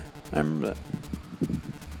 Yeah, I remember that.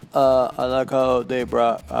 I like how they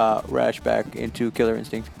brought Rash back into Killer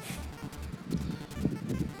Instinct.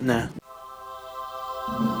 Nah.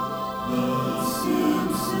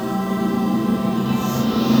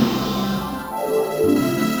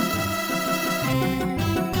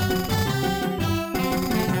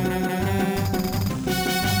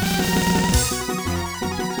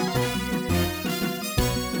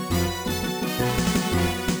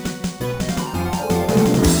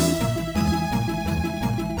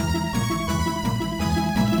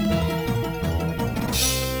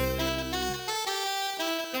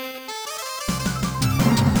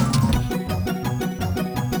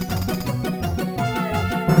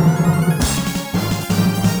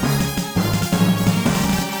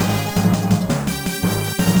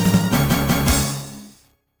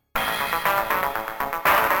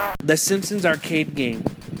 The Simpsons arcade game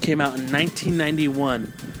came out in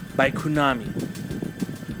 1991 by Konami.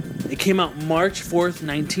 It came out March 4th,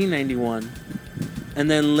 1991, and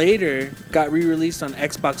then later got re-released on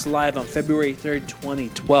Xbox Live on February 3rd,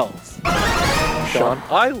 2012. Sean,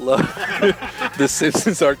 I love the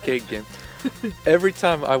Simpsons arcade game. Every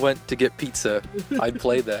time I went to get pizza, I'd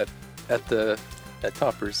play that at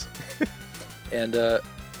Toppers, and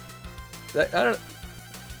I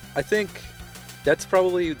think that's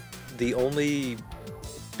probably the only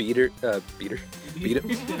beat 'em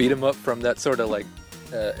up from that sort of like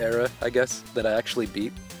era, I guess, that I actually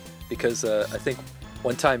beat, because I think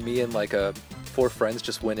one time me and like 4 friends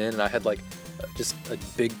just went in and I had like just a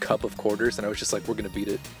big cup of quarters and I was just like, we're gonna beat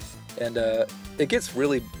it, and it gets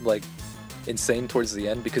really like insane towards the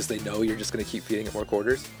end because they know you're just gonna keep feeding it more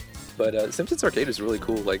quarters. But Simpsons Arcade is really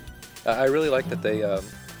cool. Like I really like that they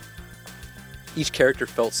each character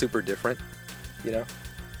felt super different, you know,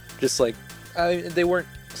 just like they weren't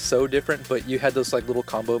so different, but you had those like little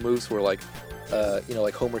combo moves where like you know,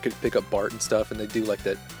 like Homer could pick up Bart and stuff, and they do like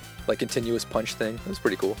that like continuous punch thing. It was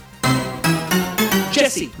pretty cool.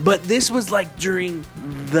 Jesse, but this was like during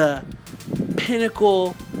the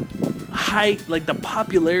pinnacle height, like the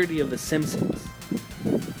popularity of The Simpsons.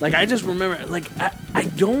 Like I just remember, like I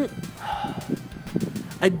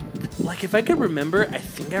like if I could remember, I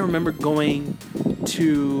think I remember going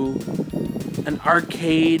to an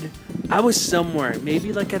arcade. I was somewhere,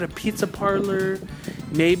 maybe like at a pizza parlor,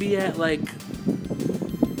 maybe at like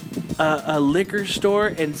a liquor store,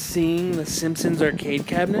 and seeing the Simpsons arcade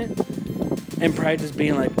cabinet, and probably just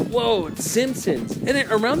being like, "Whoa, it's Simpsons!"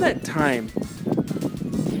 And around that time,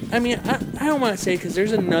 I mean, I don't want to say, because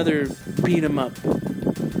there's another beat 'em up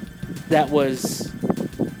that was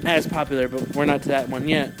as popular, but we're not to that one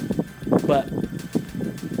yet. But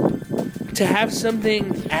to have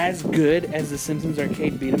something as good as the Simpsons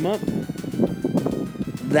arcade beat 'em up,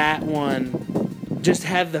 that one just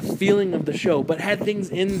had the feeling of the show, but had things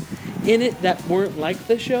in it that weren't like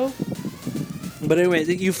the show. But anyway,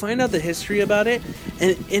 you find out the history about it,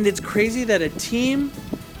 and it's crazy that a team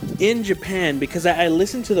in Japan, because I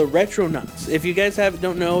listened to the Retronauts. If you guys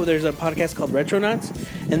don't know, there's a podcast called Retronauts,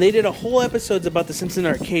 and they did a whole episodes about the Simpsons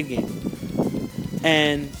arcade game.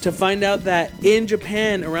 And to find out that in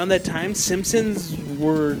Japan around that time, Simpsons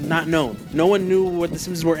were not known. No one knew what the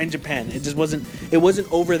Simpsons were in Japan. It just wasn't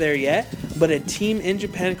over there yet. But a team in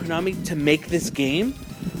Japan, Konami, to make this game,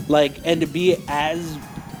 like, and to be as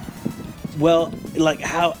well, like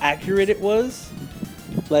how accurate it was,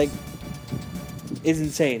 like, is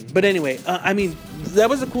insane. But anyway, I mean, that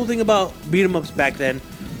was the cool thing about beat 'em ups back then,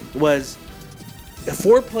 was a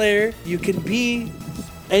 4-player. You could be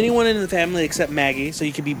anyone in the family except Maggie. So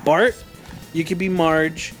you could be Bart, you could be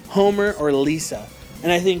Marge, Homer, or Lisa.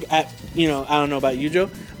 And I think I don't know about you, Joe,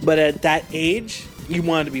 but at that age, you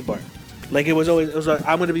wanted to be Bart. Like it was like,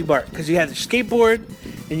 I'm gonna be Bart, because you had the skateboard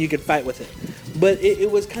and you could fight with it. But it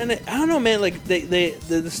was kind of, I don't know, man. Like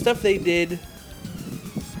the stuff they did.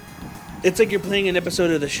 It's like you're playing an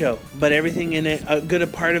episode of the show, but everything in it, a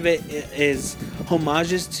good part of it is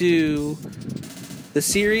homages to the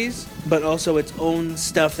series, but also its own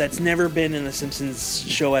stuff that's never been in the Simpsons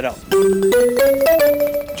show at all.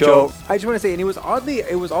 Joe, I just want to say, and it was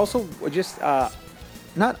also just not,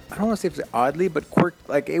 I don't want to say it was oddly, but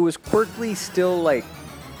it was quirkily still, like,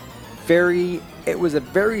 it was a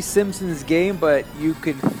very Simpsons game, but you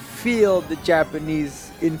could feel the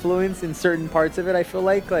Japanese influence in certain parts of it. I feel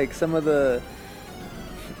like some of the,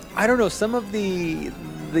 I don't know, some of the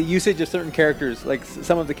usage of certain characters, like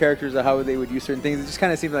some of the characters of how they would use certain things, it just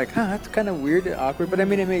kind of seemed like, that's kind of weird and awkward. But I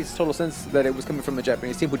mean, it makes total sense that it was coming from a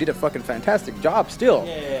Japanese team who did a fucking fantastic job still.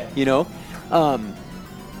 Yeah. You know?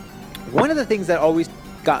 One of the things that always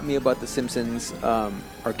got me about the Simpsons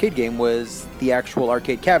arcade game was the actual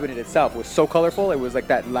arcade cabinet itself. It was so colorful. It was like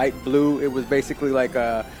that light blue. It was basically like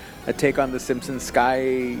a take on the Simpsons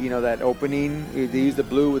Sky, that opening. They used the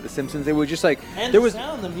blue with the Simpsons. It was just like And there the was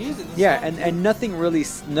sound, the music. The yeah, sound. and nothing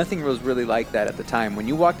was really like that at the time. When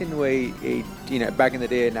you walked into a back in the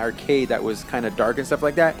day an arcade that was kind of dark and stuff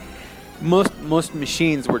like that, most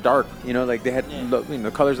machines were dark. Like they had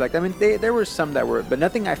colors like that. I mean, there were some that were, but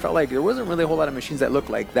nothing. I felt like there wasn't really a whole lot of machines that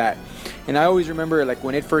looked like that. And I always remember like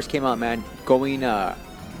when it first came out, man, going.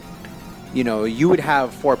 You would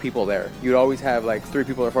have 4 people there. You'd always have like 3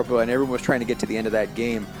 people or 4 people, and everyone was trying to get to the end of that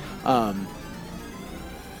game. And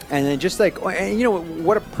then just like, and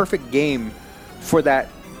what a perfect game for that,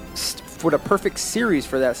 for the perfect series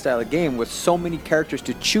for that style of game with so many characters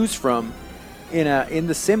to choose from in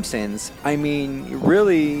The Simpsons. I mean,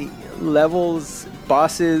 really, levels,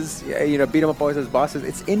 bosses, beat 'em up always has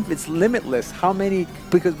bosses. It's limitless. How many,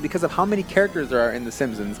 because of how many characters there are in The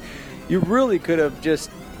Simpsons, you really could have just.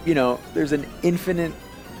 There's an infinite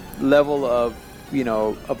level of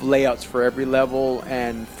layouts for every level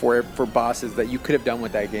and for bosses that you could have done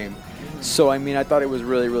with that game. So I mean, I thought it was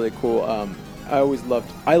really, really cool. I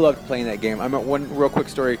loved playing that game. I'm at one real quick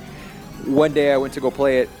story. One day I went to go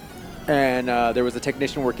play it, and there was a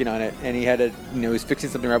technician working on it, and he had he was fixing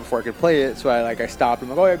something right before I could play it. So I stopped him.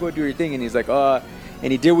 I'm like, oh yeah, go do your thing. And he's like,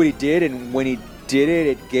 and he did what he did, and when he did it,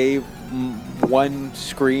 it gave one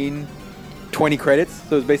screen 20 credits.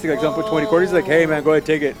 So it's basically like someone put 20 quarters. He's like, hey man, go ahead,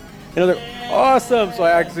 take it. And I was like, awesome. So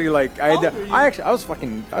I actually I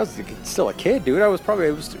was still a kid, dude.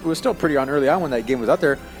 It was still pretty early on when that game was out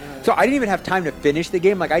there. So I didn't even have time to finish the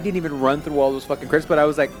game. Like I didn't even run through all those fucking credits, but I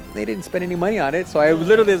was like, they didn't spend any money on it. So I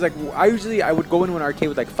literally was like, I would go into an arcade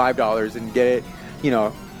with like $5 and get it,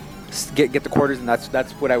 get the quarters, and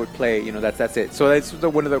that's what I would play. That's it. So that's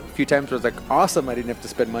one of the few times where I was like, awesome. I didn't have to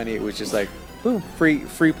spend money. It was just like, boom,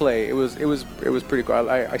 free play. It was pretty cool.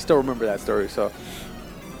 I still remember that story. So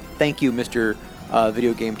thank you, Mr.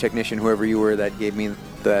 Video game technician, whoever you were that gave me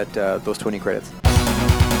those 20 credits.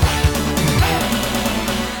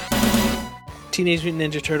 Teenage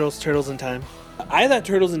Mutant Ninja Turtles, Turtles in Time. I thought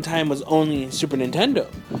Turtles in Time was only Super Nintendo,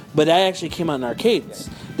 but that actually came out in arcades.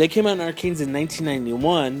 They came out in arcades in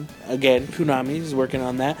 1991. Again, Konami is working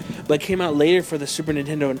on that, but it came out later for the Super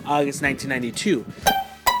Nintendo in August 1992.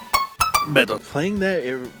 But playing that,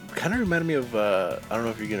 it kind of reminded me of, I don't know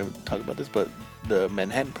if you're going to talk about this, but the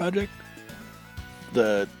Manhattan Project.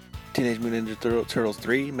 The Teenage Mutant Ninja Turtles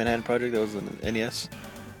 3 Manhattan Project that was on the NES.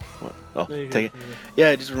 What? Oh, take it.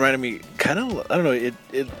 Yeah, it just reminded me, kind of, I don't know, it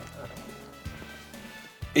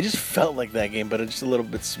just felt like that game, but it's just a little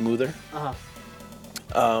bit smoother.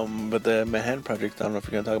 But the Manhattan Project, I don't know if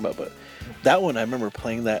you're going to talk about, but that one, I remember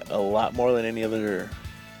playing that a lot more than any other,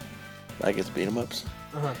 I guess, beat-em-ups.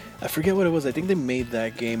 I forget what it was. I think they made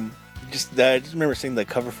that game. I just remember seeing the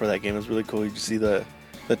cover for that game. It was really cool. You just see the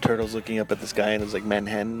turtles looking up at the sky, and it's like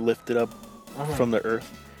Manhattan lifted up from the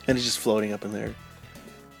earth, and it's just floating up in there.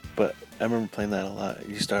 But I remember playing that a lot.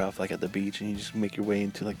 You start off like at the beach, and you just make your way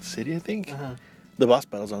into like the city. I think the boss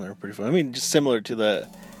battles on there are pretty fun. I mean, just similar to the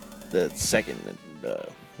second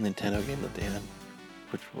Nintendo game that they had,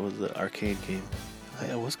 which was the arcade game.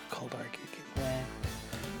 It was called arcade game. Yeah.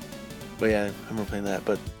 But yeah, I remember playing that.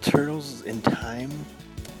 But Turtles in Time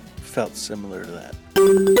felt similar to that.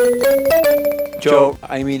 Joe,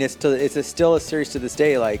 I mean, it's still a series to this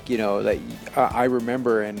day. Like that I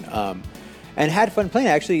remember and had fun playing.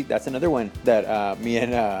 Actually, that's another one that me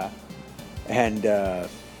and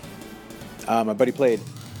my buddy played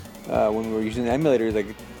when we were using the emulator.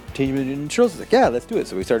 Like Teenage Mutant Ninja Turtles. Like, yeah, let's do it.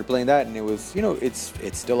 So we started playing that, and it was it's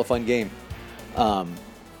still a fun game.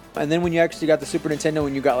 And then when you actually got the Super Nintendo,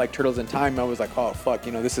 when you got like Turtles in Time, I was like, oh fuck,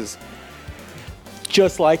 this is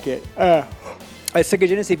just like it. Sega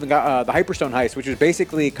Genesis even got the Hyperstone Heist, which was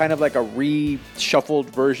basically kind of like a reshuffled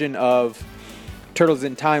version of Turtles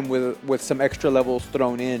in Time with some extra levels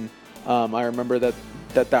thrown in. I remember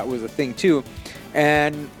that was a thing too.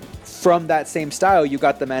 And from that same style, you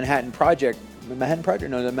got the Manhattan Project. The Manhattan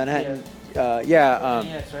Project? No, the Manhattan.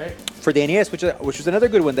 NES, right? For the NES, which was another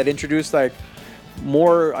good one that introduced like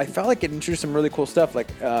more. I felt like it introduced some really cool stuff.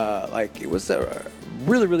 Like it was a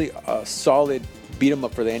really, really solid beat 'em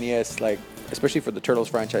up for the NES. Like especially for the Turtles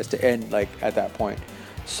franchise to end like at that point.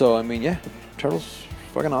 So I mean, yeah, Turtles,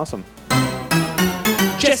 fucking awesome.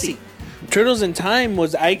 Jesse. Turtles in Time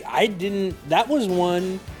was I didn't. That was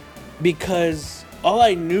one because all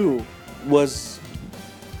I knew was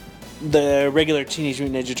the regular Teenage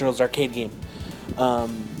Mutant Ninja Turtles arcade game.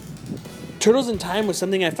 Turtles in Time was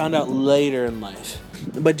something I found out later in life.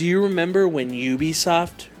 But do you remember when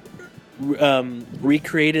Ubisoft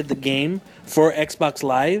recreated the game for Xbox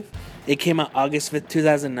Live. It came out August 5th,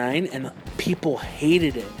 2009, and people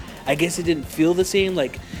hated it. I guess it didn't feel the same.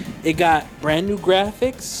 Like, it got brand new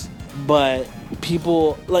graphics, but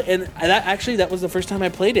people like, and that was the first time I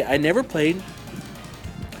played it. I never played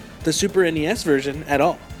the Super NES version at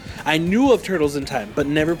all. I knew of Turtles in Time, but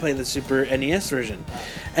never played the Super NES version.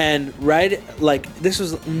 And this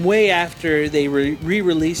was way after they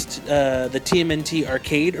re-released the TMNT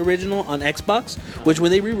Arcade original on Xbox, which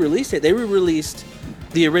when they re-released it, they re-released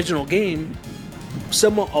the original game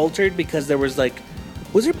somewhat altered because there was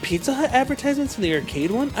was there Pizza Hut advertisements in the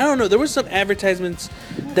arcade one? I don't know. There was some advertisements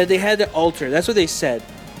that they had to alter. That's what they said.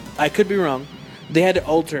 I could be wrong. They had to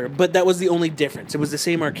alter, but that was the only difference. It was the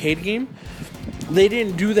same arcade game. They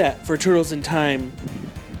didn't do that for Turtles in Time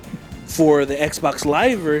for the Xbox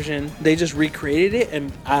Live version. They just recreated it,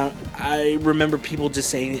 and I remember people just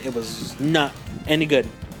saying it was not any good.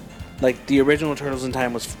 Like, the original Turtles in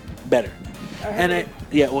Time was better.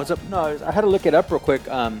 What's up? No, I had to look it up real quick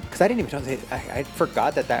because I didn't even know. I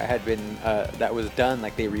forgot that had been that was done.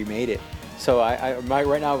 Like, they remade it. So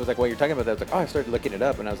right now I was like, while you're talking about that, I was like, oh, I started looking it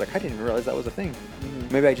up, and I was like, I didn't even realize that was a thing.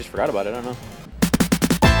 Mm-hmm. Maybe I just forgot about it. I don't know.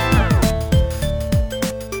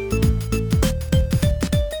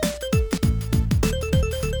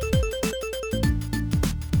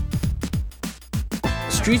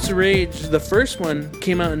 Streets of Rage, the first one,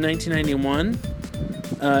 came out in 1991.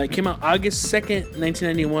 It came out August 2nd,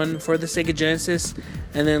 1991 for the Sega Genesis,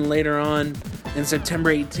 and then later on in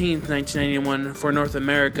September 18th, 1991 for North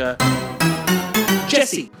America.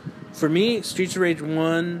 Jesse! For me, Streets of Rage,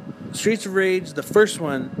 the first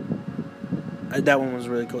one, that one was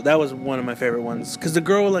really cool. That was one of my favorite ones. Because the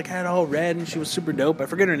girl had all red and she was super dope. I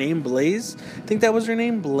forget her name, Blaze? I think that was her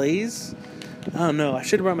name, Blaze? I don't know. I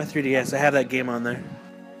should have brought my 3DS. I have that game on there.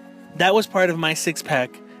 That was part of my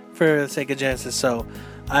 6-pack for the Sega Genesis, so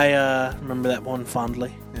I remember that one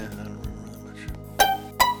fondly. Yeah, I don't remember that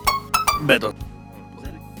much. Beto. Was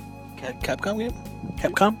that a Capcom game?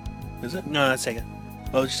 Capcom? Is it? No, that's Sega.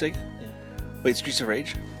 Oh, did you say? Yeah. Wait, Streets of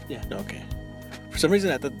Rage? Yeah. Okay. For some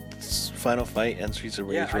reason, I thought Final Fight and Streets of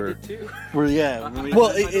Rage were... too. Well, I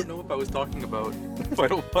don't know if I was talking about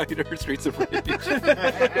Final Fight or Streets of Rage.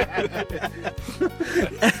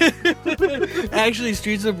 Actually,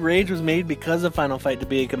 Streets of Rage was made because of Final Fight to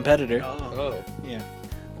be a competitor. Oh. Yeah.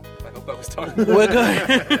 I hope I was talking Well, go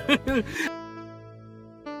ahead.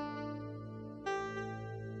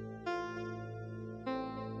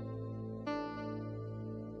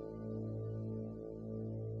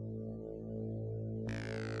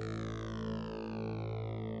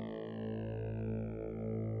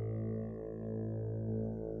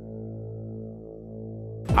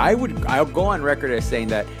 I'll go on record as saying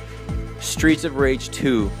that Streets of Rage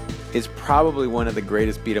 2 is probably one of the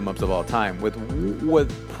greatest beat 'em ups of all time, with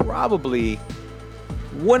probably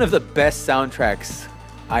one of the best soundtracks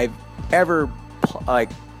I've ever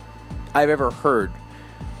heard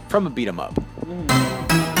from a beat 'em up.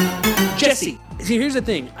 Jesse! See, here's the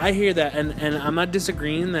thing. I hear that, and I'm not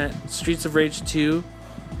disagreeing that Streets of Rage 2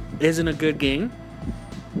 isn't a good game,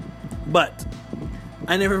 but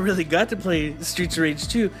I never really got to play Streets of Rage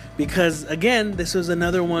 2 because, again, this was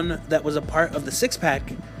another one that was a part of the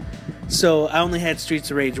 6-pack. So I only had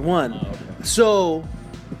Streets of Rage 1. Oh, okay. So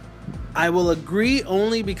I will agree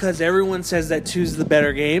only because everyone says that 2 is the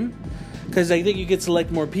better game, because I think you could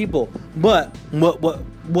select more people. But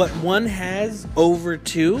what 1 has over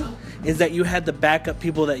 2 is that you had the backup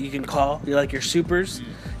people that you can call. You're like your supers.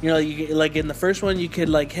 You know, like in the first one, you could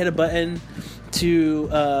hit a button to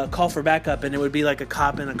call for backup, and it would be like a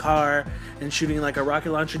cop in a car and shooting like a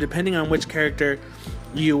rocket launcher, depending on which character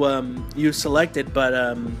you selected. But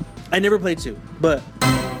I never played 2. But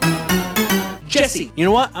Jesse, you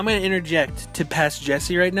know what? I'm gonna interject to pass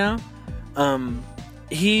Jesse right now.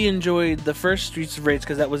 He enjoyed the first Streets of Rage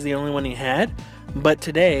because that was the only one he had. But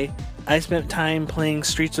today, I spent time playing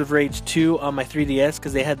Streets of Rage 2 on my 3DS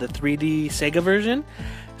because they had the 3D Sega version.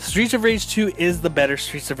 Streets of Rage 2 is the better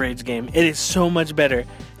Streets of Rage game. It is so much better.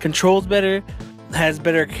 Controls better, has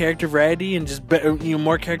better character variety, and just better,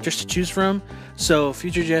 more characters to choose from. So,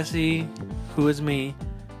 future Jesse, who is me,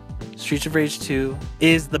 Streets of Rage 2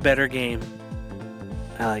 is the better game.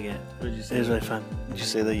 I like it. What did you say? It was really fun. Did you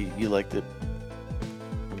say that you liked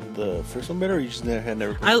the first one better, or you just had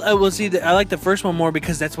never played? I will see. I like the first one more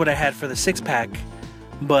because that's what I had for the 6-pack.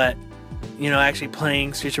 But actually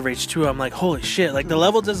playing Streets of Rage 2, I'm like, holy shit! Like the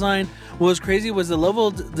level design, what was crazy was the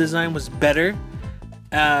level design was better.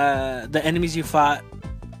 The enemies you fought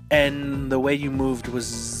and the way you moved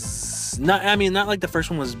was not. I mean, not like the first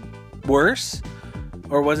one was worse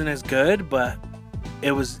or wasn't as good, but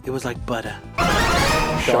it was like butter.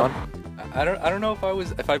 Sean? I don't know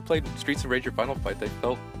if I played Streets of Rage or Final Fight, they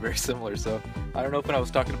felt very similar. So I don't know if when I was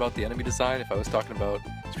talking about the enemy design, if I was talking about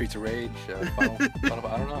Streets of Rage, Final Fight,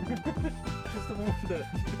 I don't know. Just the one with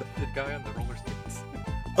the guy on the roller skates.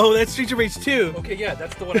 Oh, that's Streets of Rage 2. Okay, yeah,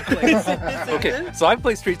 that's the one I played. Okay, so I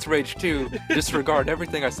played Streets of Rage 2. Disregard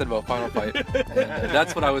everything I said about Final Fight. And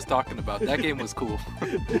that's what I was talking about. That game was cool.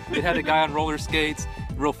 It had a guy on roller skates,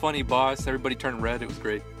 real funny boss. Everybody turned red. It was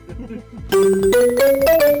great.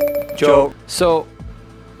 Joe. So,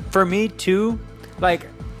 for me too, like,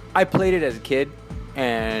 I played it as a kid,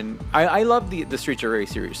 and I love the Streets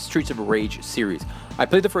of Rage series. I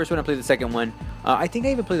played the first one. I played the second one. I think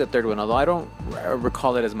I even played the third one, although I don't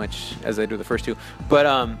recall it as much as I do the first two. But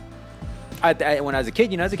when I was a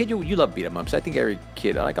kid, you love beat 'em ups. I think every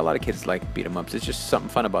kid, like a lot of kids, like beat 'em ups. It's just something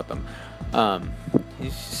fun about them.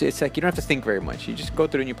 It's like you don't have to think very much. You just go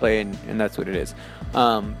through and you play, and that's what it is.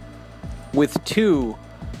 With 2,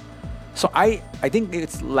 so I think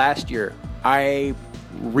it's last year I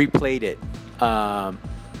replayed it. Me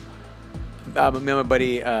and my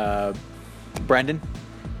buddy Brandon.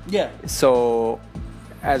 Yeah. So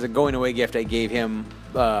as a going away gift, I gave him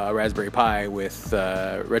a Raspberry Pi with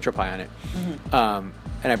RetroPie on it. Mm-hmm.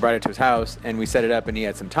 And I brought it to his house, and we set it up, and he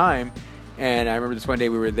had some time. And I remember this one day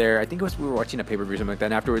we were there. I think we were watching a pay-per-view or something like that.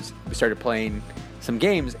 And afterwards, we started playing some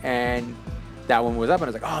games, and that one was up, and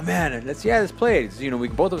I was like, "Oh man, let's play it." You know,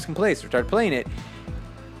 both of us can play. So we started playing it,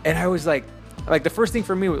 and I was like the first thing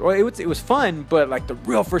for me was it was fun, but like the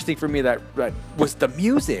real first thing for me that was the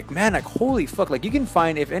music, man. Like holy fuck! Like you can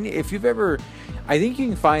find if you've ever, I think you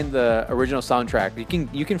can find the original soundtrack.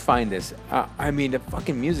 You can find this. I mean, the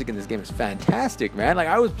fucking music in this game is fantastic, man. Like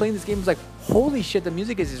I was playing this game, I was like, holy shit, the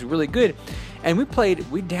music is really good, and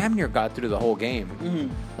we damn near got through the whole game. Mm-hmm.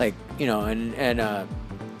 Like you know, and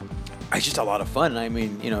it's just a lot of fun. I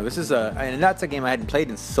mean, you know, and that's a game I hadn't played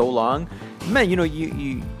in so long. Man, you know,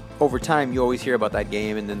 you over time you always hear about that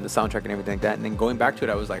game and then the soundtrack and everything like that. And then going back to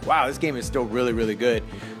it, I was like, wow, this game is still really, really good.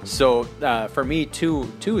 So for me, two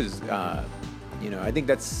is, you know, I think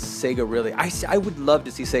that's Sega really. I would love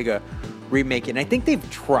to see Sega remake it. And I think they've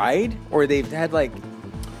tried, or they've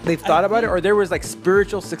thought about it, or there was like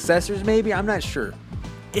spiritual successors maybe. I'm not sure.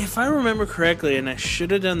 If I remember correctly, and I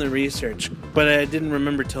should have done the research, but I didn't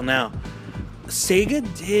remember till now, Sega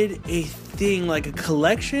did a thing like a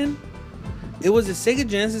collection. It was a Sega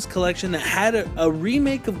Genesis collection that had a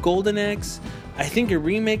remake of Golden Axe, I think a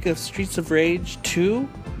remake of Streets of Rage 2,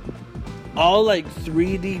 all like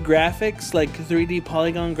 3D graphics, like 3D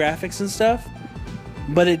polygon graphics and stuff,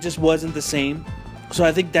 but it just wasn't the same. So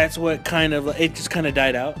I think that's what it just kind of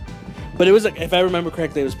died out. But it was like, if I remember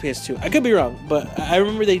correctly, it was PS2. I could be wrong, but I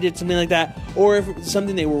remember they did something like that, or if it was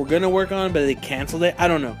something they were gonna work on, but they canceled it. I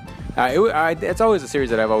don't know. It's always a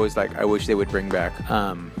series that I've always I wish they would bring back.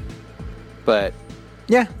 But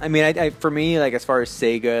yeah, I mean, for me, like as far as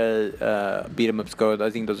Sega beat 'em ups go, I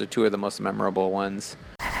think those are two of the most memorable ones.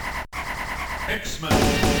 X-Men.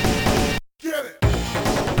 Get it.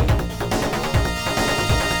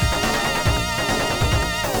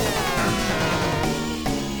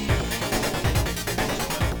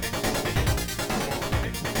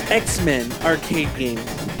 X-Men arcade game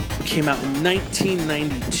came out in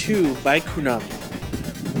 1992 by Konami.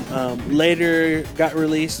 Later got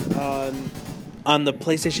released on the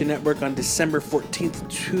PlayStation Network on December 14th,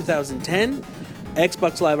 2010.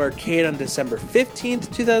 Xbox Live Arcade on December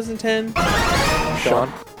 15th, 2010.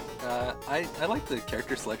 Sean? I like the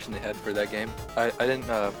character selection they had for that game. I didn't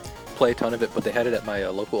play a ton of it, but they had it at my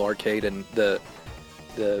local arcade, and the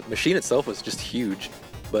machine itself was just huge.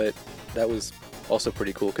 But that was also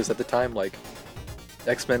pretty cool, because at the time, like,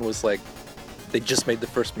 X-Men was like, they just made the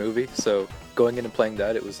first movie, so going in and playing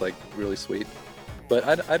that, it was like really sweet. But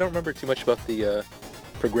I don't remember too much about the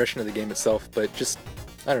progression of the game itself, but just,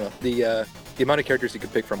 I don't know, the amount of characters you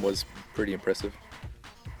could pick from was pretty impressive,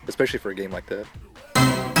 especially for a game like that.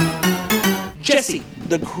 Jesse,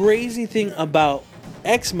 the crazy thing about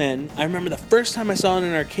X-Men, I remember the first time I saw it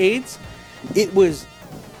in arcades, it was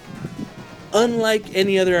unlike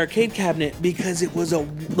any other arcade cabinet because it was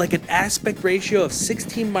like an aspect ratio of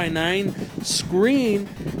 16:9 screen,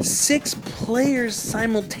 6 players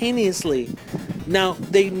simultaneously. Now,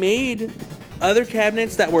 they made other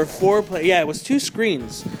cabinets that were 4 players. Yeah, it was 2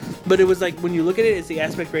 screens, but it was like, when you look at it, it's the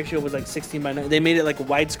aspect ratio was like 16:9. They made it like a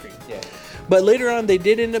widescreen. Yeah. But later on, they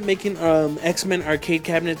did end up making X-Men arcade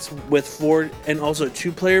cabinets with 4 and also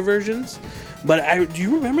 2-player versions. But do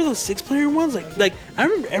you remember those 6-player ones? Like I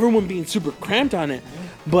remember everyone being super cramped on it.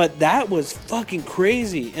 But that was fucking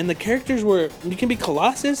crazy. And the characters were, you can be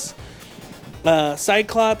Colossus,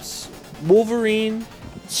 Cyclops, Wolverine,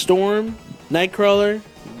 Storm, Nightcrawler,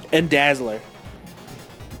 and Dazzler.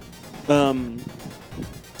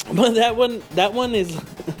 But that one is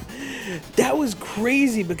that was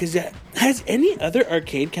crazy because has any other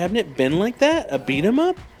arcade cabinet been like that? A beat 'em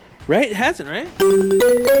up? Right? It hasn't, right?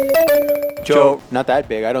 Joe, not that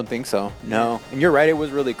big. I don't think so. No. And you're right. It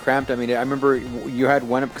was really cramped. I mean, I remember you had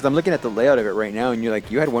one, because I'm looking at the layout of it right now, and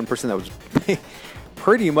you had one person that was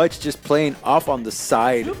pretty much just playing off on the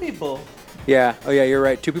side. Two people. Yeah. Oh, yeah, you're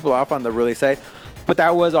right. Two people off on the really side. But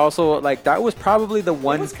that was also, like, that was probably the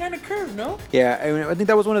one. It was kind of curved, no? Yeah. I mean, I think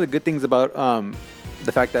that was one of the good things about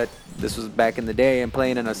the fact that this was back in the day and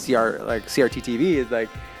playing on a CRT TV is, like,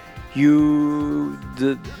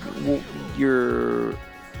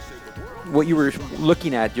 what you were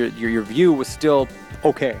looking at, your view was still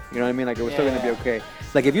okay. You know what I mean? Like, it was still gonna be okay.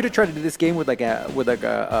 Like, if you'd have tried to do this game with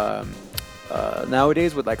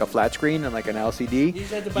nowadays with like a flat screen and like an LCD,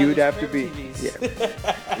 you'd have to be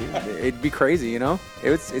it'd be crazy, you know.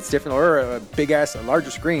 It's different, or a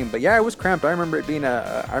larger screen. But yeah, it was cramped. I remember it being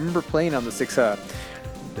I remember playing on the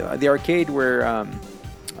the arcade where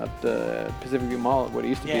at the Pacific View Mall, what it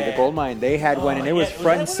used to be, the Gold Mine. They had one, and it was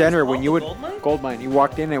front and center when you would Gold Mine. You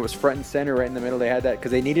walked in, and it was front and center, right in the middle. They had that because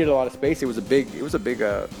they needed a lot of space. It was a very,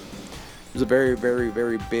 very,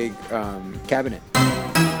 very big cabinet.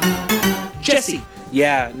 Jesse.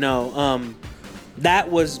 Yeah, no. That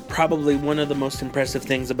was probably one of the most impressive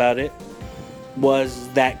things about it was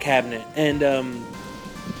that cabinet, and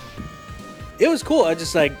it was cool.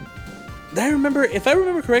 If I remember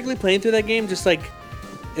correctly, playing through that game, just like.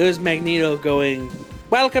 It was Magneto going,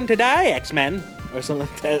 "Welcome to die, X-Men," or something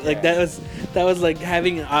like that. Like that was like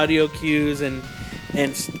having audio cues and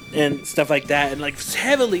stuff like that, and like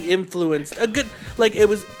heavily influenced. It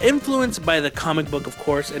was influenced by the comic book, of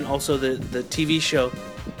course, and also the TV show.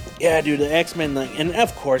 Yeah, dude, the X-Men, like, and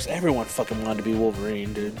of course, everyone fucking wanted to be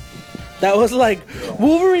Wolverine, dude. That was like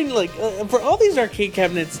Wolverine, like for all these arcade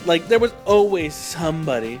cabinets, like there was always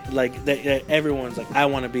somebody like that. Everyone's like, I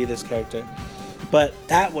want to be this character. But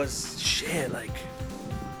that was shit. Like,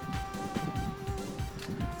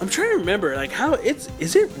 I'm trying to remember, like how it's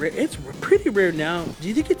pretty rare now. Do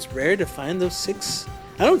you think it's rare to find those 6?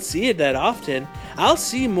 I don't see it that often. I'll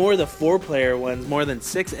see more of the 4-player ones more than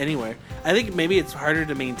 6 anywhere. I think maybe it's harder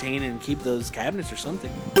to maintain and keep those cabinets or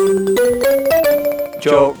something.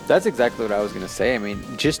 Joe, that's exactly what I was gonna say. I mean,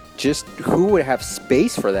 just who would have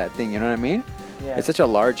space for that thing? You know what I mean? Yeah. It's such a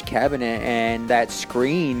large cabinet, and that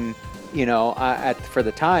screen. You know, for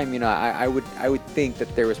the time, you know, I would think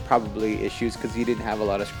that there was probably issues because you didn't have a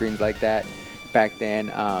lot of screens like that back then,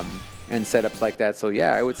 and setups like that. So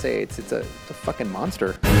yeah, I would say it's a fucking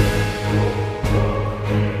monster.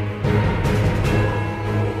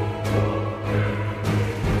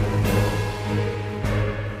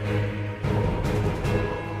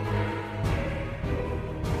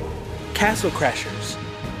 Castle Crashers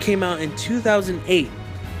came out in 2008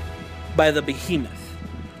 by the Behemoth.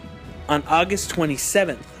 On August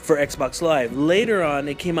 27th for Xbox Live. Later on,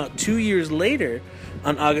 it came out 2 years later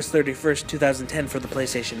on August 31st, 2010 for the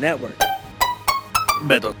PlayStation Network.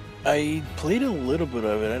 Beto. I played a little bit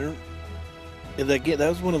of it. That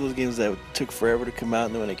was one of those games that took forever to come out,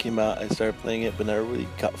 and then when it came out, I started playing it, but never really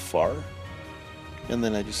got far. And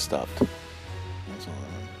then I just stopped. That's all I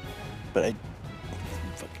remember. But I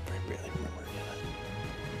fucking very barely remember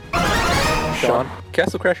it. Sean,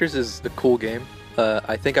 Castle Crashers is a cool game.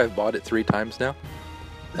 I think I've bought it 3 times now.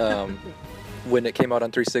 When it came out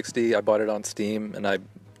on 360, I bought it on Steam, and I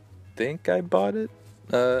think I bought it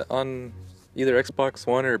on either Xbox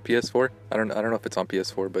One or PS4. I don't know if it's on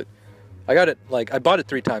PS4, but I got it. Like, I bought it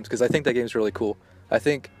 3 times because I think that game's really cool. I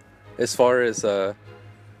think as far as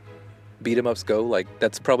beat 'em ups go, like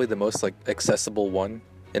that's probably the most like accessible one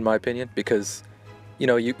in my opinion, because you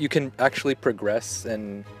know you can actually progress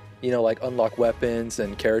and like unlock weapons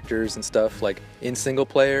and characters and stuff like in single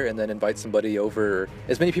player, and then invite somebody over,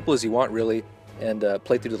 as many people as you want really, and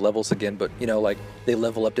play through the levels again. But like they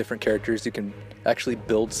level up different characters. You can actually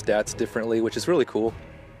build stats differently, which is really cool.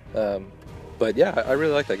 But yeah, I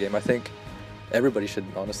really like that game. I think everybody should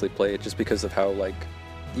honestly play it just because of how like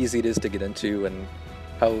easy it is to get into and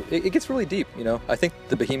how it gets really deep. I think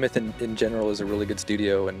the Behemoth in general is a really good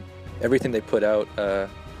studio, and everything they put out,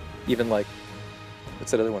 even like what's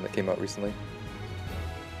that other one that came out recently?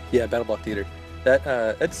 Yeah, BattleBlock Theater.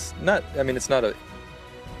 That it's not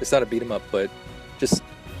a beat 'em up, but just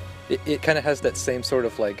it kind of has that same sort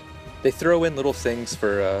of like they throw in little things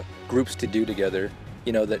for groups to do together,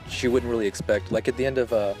 that you wouldn't really expect. Like at the end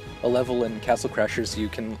of a level in Castle Crashers, you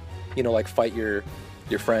can like fight your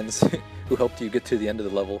friends who helped you get to the end of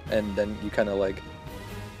the level, and then you kind of like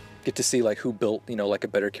get to see like who built, like a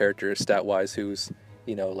better character stat wise, who's,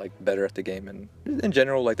 like better at the game, and in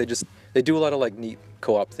general, like they do a lot of like neat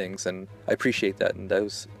co-op things, and I appreciate that, and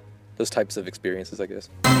those types of experiences, I guess.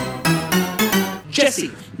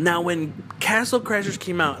 Jesse. Now, when Castle Crashers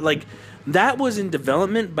came out, like that was in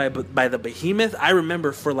development by the Behemoth. I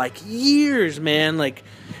remember for like years, man. Like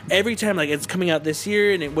every time, like it's coming out this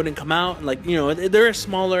year and it wouldn't come out. Like they're a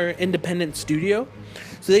smaller independent studio,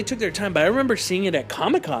 so they took their time. But I remember seeing it at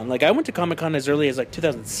Comic-Con. Like I went to Comic-Con as early as like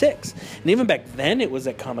 2006, and even back then it was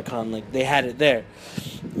at Comic-Con. Like they had it there.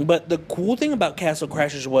 But the cool thing about Castle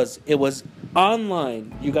Crashers was it was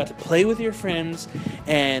online. You got to play with your friends,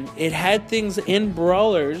 and it had things in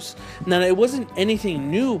brawlers. Now it wasn't anything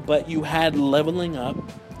new, but you had leveling up,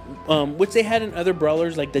 which they had in other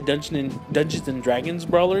brawlers like the Dungeons and Dragons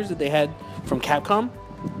brawlers that they had from Capcom.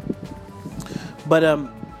 But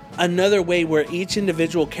another way where each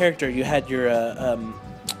individual character, you had your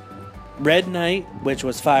Red Knight, which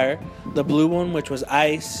was fire, the blue one, which was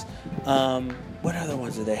ice. What other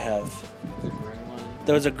ones did they have?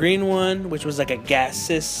 There was a green one, which was like a gas.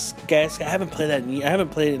 I haven't played that I haven't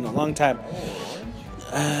played it in a long time.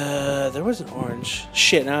 There was an orange.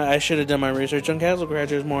 Shit, I should have done my research on Castle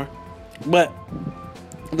Crashers more. But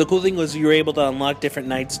the cool thing was you were able to unlock different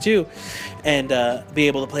knights too, and be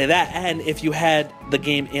able to play that. And if you had the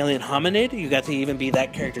game Alien Hominid, you got to even be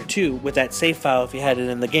that character too with that save file if you had it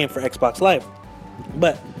in the game for Xbox Live.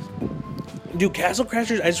 But dude, Castle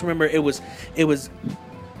Crashers, I just remember it was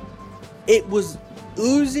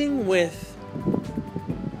oozing with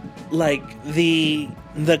like the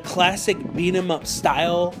classic beat 'em up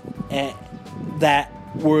style that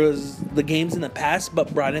was the games in the past,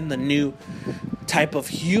 but brought in the new type of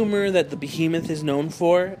humor that the Behemoth is known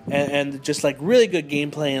for, and just like really good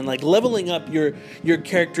gameplay and like leveling up your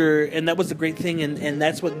character. And that was the great thing, and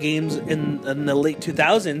that's what games in the late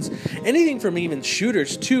 2000s, anything from even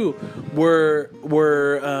shooters too, were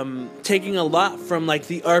taking a lot from like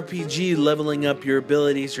the RPG, leveling up your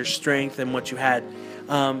abilities, your strength, and what you had,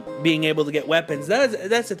 being able to get weapons.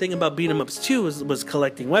 That's the thing about beat 'em ups too, was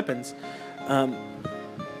collecting weapons.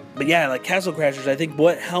 But yeah, like Castle Crashers, I think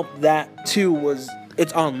what helped that too was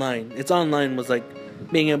it's online. It's online was like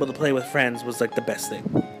being able to play with friends was like the best thing.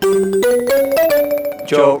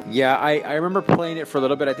 Joe. Yeah, I remember playing it for a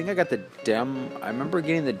little bit. I think I got the demo. I remember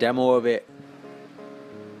getting the demo of it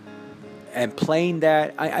and playing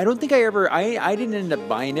that. I don't think I didn't end up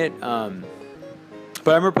buying it.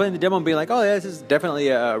 But I remember playing the demo and being like, oh yeah, this is definitely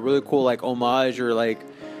a really cool like homage, or like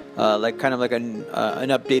kind of like an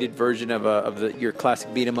updated version of your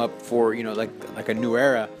classic beat 'em up for like a new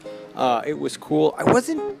era. It was cool. I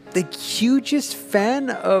wasn't the hugest fan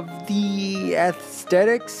of the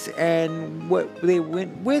aesthetics and what they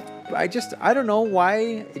went with. I don't know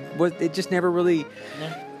why it just never really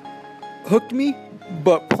hooked me.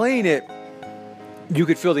 But playing it, you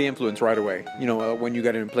could feel the influence right away. When you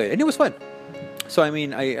got in and played it, and it was fun. So I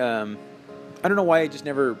mean, I don't know why it just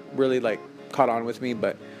never really like caught on with me,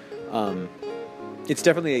 but it's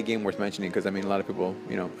definitely a game worth mentioning because I mean, a lot of people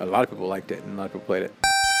liked it and a lot of people played it.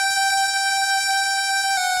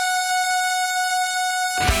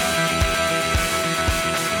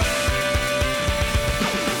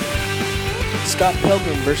 Scott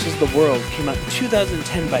Pilgrim vs. the World came out in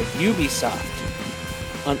 2010 by Ubisoft.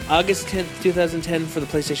 On August 10th, 2010 for the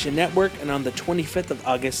PlayStation Network, and on the 25th of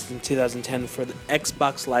August in 2010 for the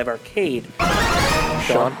Xbox Live Arcade.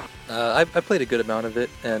 Sean? I played a good amount of it,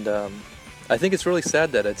 and I think it's really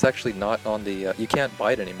sad that it's actually not on the... you can't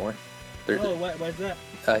buy it anymore. Why is that?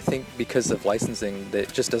 I think because of licensing,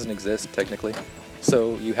 it just doesn't exist, technically.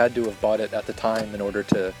 So you had to have bought it at the time in order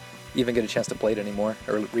to even get a chance to play it anymore,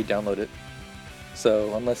 or re-download it.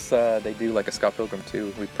 So unless they do like a Scott Pilgrim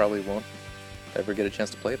 2, we probably won't ever get a chance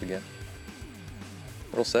to play it again.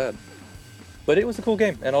 Real sad. But it was a cool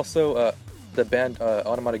game, and also the band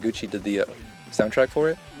Anamanaguchi did the soundtrack for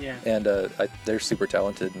it. Yeah. And they're super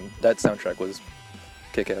talented, and that soundtrack was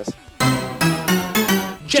kick-ass.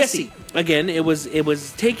 Jesse. Again, it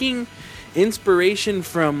was taking inspiration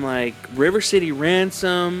from like River City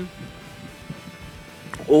Ransom,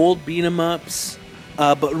 old beat 'em ups,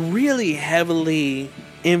 but really heavily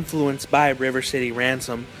influenced by River City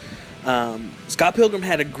Ransom. Scott Pilgrim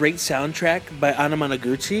had a great soundtrack by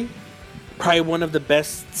Anamanaguchi, probably one of the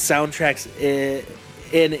best soundtracks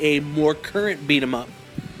in a more current beat 'em up,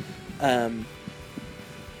 and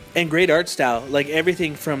great art style, like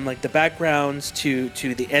everything from like the backgrounds to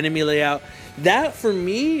the enemy layout. That for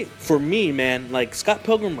me, man, like Scott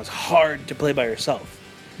Pilgrim was hard to play by yourself.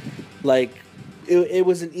 Like it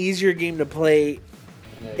was an easier game to play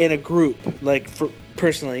in a group. Like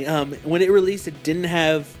personally, when it released, it didn't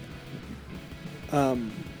have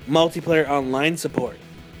multiplayer online support.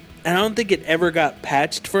 And I don't think it ever got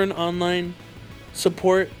patched for an online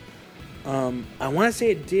support. I want to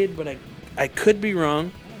say it did, but I could be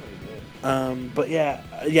wrong. But yeah,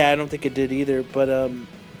 I don't think it did either. But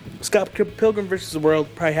Scott Pilgrim vs. the World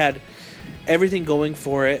probably had everything going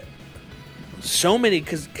for it. So many,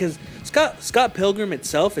 because Scott Pilgrim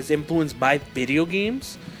itself is influenced by video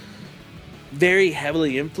games, very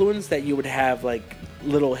heavily influenced, that you would have like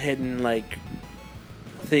little hidden like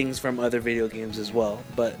things from other video games as well,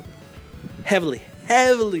 but heavily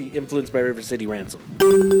influenced by River City Ransom.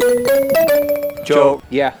 Joe.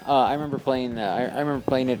 Yeah, I remember playing. I remember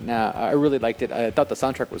playing it. I really liked it. I thought the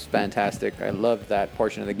soundtrack was fantastic. I loved that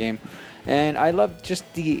portion of the game, and I loved just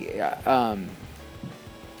the I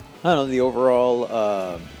don't know, the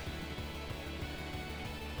overall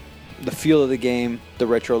the feel of the game, the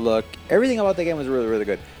retro look, everything about the game was really, really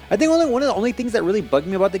good. I think one of the only things that really bugged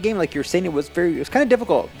me about the game, like you're saying, it was kind of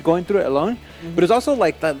difficult going through it alone. But it was also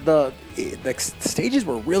like the stages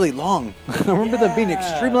were really long. I remember them being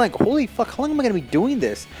extremely like, holy fuck, how long am I gonna be doing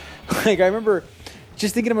this? Like I remember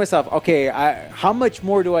just thinking to myself, okay, how much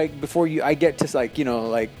more do I before I get to like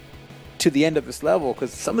to the end of this level?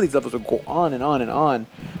 Because some of these levels will go on and on and on.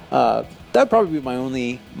 That'd probably be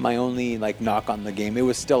my only like knock on the game. It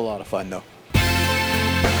was still a lot of fun though.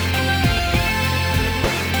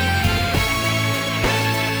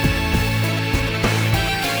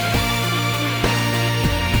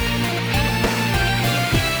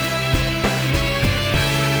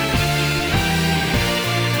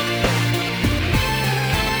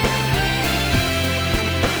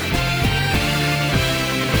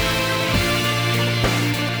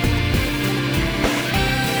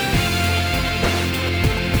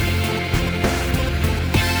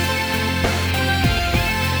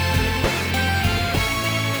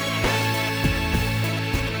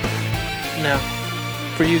 Now,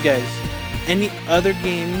 for you guys, any other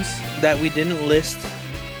games that we didn't list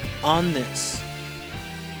on this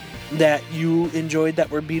that you enjoyed that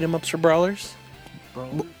were beat 'em ups or brawlers?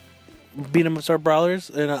 Beat 'em ups or brawlers,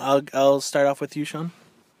 and I'll start off with you, Sean.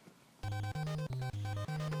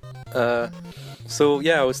 So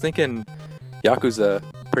yeah, I was thinking Yakuza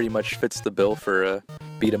pretty much fits the bill for a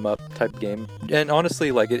beat 'em up type game, and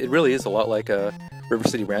honestly, like it really is a lot like a River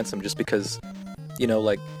City Ransom, just because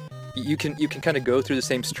like you can kind of go through the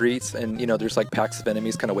same streets, and there's like packs of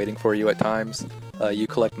enemies kind of waiting for you at times. You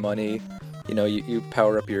collect money, you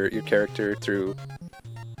power up your character through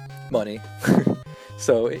money.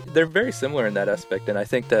 So they're very similar in that aspect, and I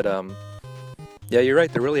think that yeah, you're right,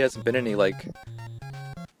 there really hasn't been any like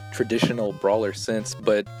traditional brawler since,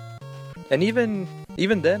 and even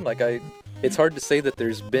then, like it's hard to say that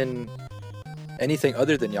there's been anything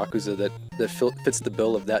other than Yakuza that fits the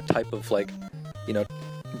bill of that type of like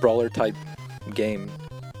brawler type game.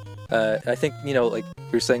 I think like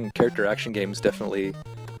you're saying, character action games definitely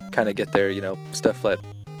kind of get there, stuff that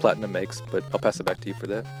Platinum makes, but I'll pass it back to you for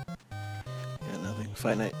that. Yeah, nothing.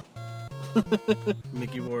 Fight Night.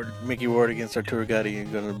 Mickey Ward against Arturo Gatti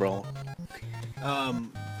and going to brawl. I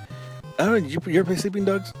don't know. Did you ever play Sleeping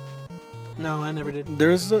Dogs? No, I never did.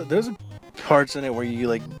 There's a parts in it where you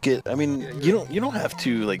like get. I mean, you don't have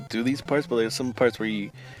to like do these parts, but there's some parts where you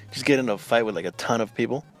just get in a fight with like a ton of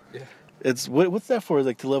people. Yeah. It's what's that for?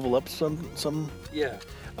 Like to level up some. Yeah.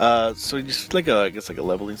 So just like I guess like a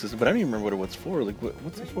leveling system, but I don't even remember what it was for. Like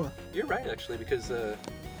what's it for? You're right, actually, because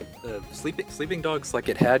Sleeping Dogs, like,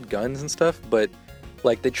 it had guns and stuff, but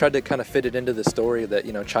like they tried to kind of fit it into the story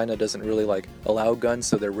that China doesn't really like allow guns,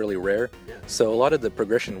 so they're really rare. Yeah. So a lot of the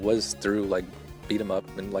progression was through like beat 'em up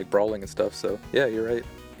and like brawling and stuff. So yeah, you're right.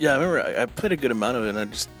 Yeah, I remember I played a good amount of it,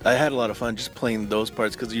 and I had a lot of fun just playing those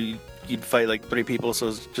parts because you'd fight like 3 people, so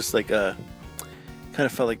it's just like kind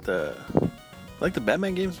of felt like the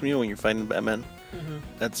Batman games, when you're fighting Batman. Mm-hmm.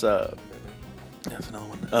 That's another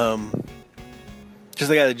one. Just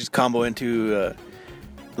like I just combo into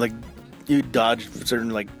like you dodge certain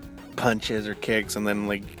like punches or kicks, and then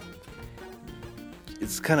like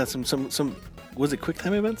it's kind of some was it quick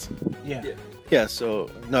time events? Yeah. Yeah. So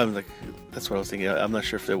no, I'm like that's what I was thinking. I'm not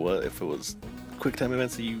sure if it was quick time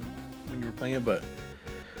events that when you were playing it, but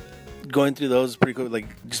going through those is pretty cool. Like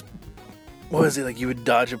just what was it, like you would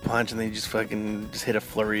dodge a punch and then you just fucking just hit a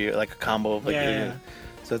flurry, like a combo of like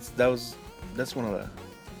So that's one of the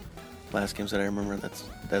last games that I remember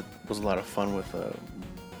that was a lot of fun with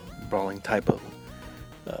brawling type of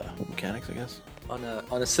mechanics, I guess. In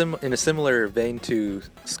a similar vein to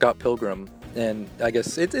Scott Pilgrim, and I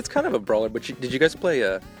guess it's kind of a brawler, but did you guys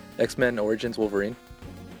play X-Men Origins Wolverine?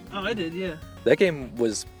 Oh, I did, yeah. That game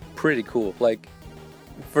was pretty cool. Like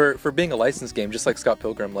for being a licensed game, just like Scott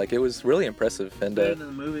Pilgrim, like it was really impressive. And Better than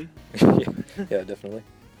the movie. yeah, definitely.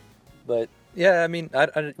 But yeah, I mean,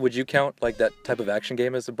 would you count like that type of action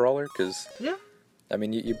game as a brawler? Because Yeah. I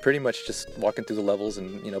mean, you're pretty much just walking through the levels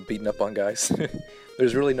and beating up on guys.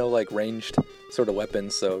 There's really no like ranged sort of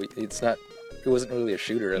weapons, so it wasn't really a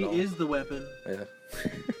shooter at all. He is the weapon. Yeah.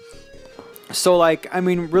 So, like, I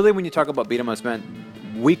mean, really, when you talk about beat 'em ups, man,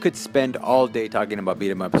 we could spend all day talking about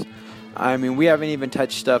beat 'em ups. I mean, we haven't even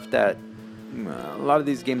touched stuff that a lot of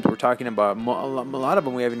these games we're talking about. A lot of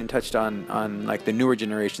them we haven't even touched on like the newer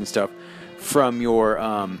generation stuff from your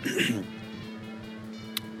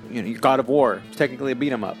your God of War. It's technically a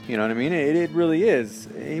beat 'em up. You know what I mean? It really is,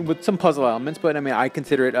 with some puzzle elements. But I mean, I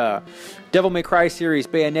consider it Devil May Cry series,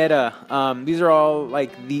 Bayonetta. These are all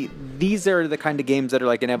like these are the kind of games that are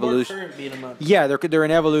like an evolution. More current beat 'em up. Yeah, they're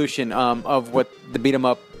an evolution of what the beat 'em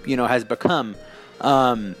up has become.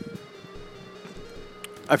 I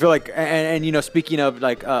feel like, and speaking of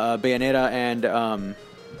like Bayonetta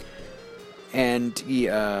and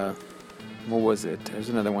what was it? There's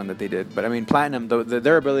another one that they did, but I mean, Platinum,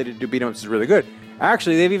 their ability to do beat 'em ups is really good.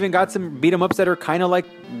 Actually, they've even got some beat 'em ups that are kind of like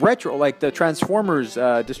retro, like the Transformers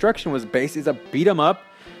Destruction was based. It's a beat 'em up,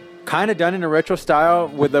 kind of done in a retro style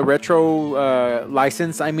with a retro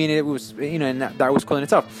license. I mean, it was and that was cool in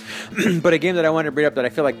itself. But a game that I wanted to bring up that I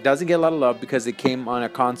feel like doesn't get a lot of love because it came on a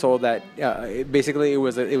console that basically it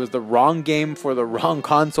was the wrong game for the wrong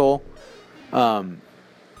console.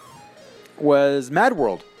 Was Mad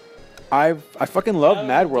World. I fucking love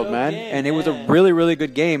Mad World, man, and it was a really, really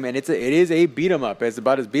good game, and it is a beat 'em up. It's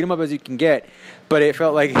about as beat 'em up as you can get, but it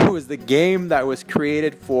felt like it was the game that was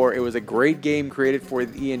created for. It was a great game created for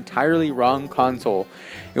the entirely wrong console.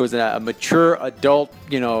 It was a mature adult,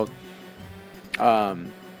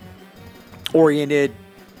 oriented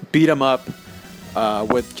beat 'em up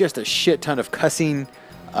with just a shit ton of cussing.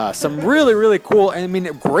 Some really, really cool, I mean,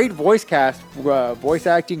 great voice cast, voice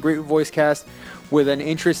acting, great voice cast. With an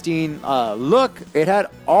interesting look. It had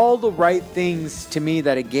all the right things to me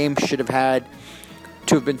that a game should have had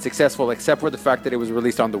to have been successful, except for the fact that it was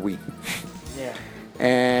released on the Wii. Yeah.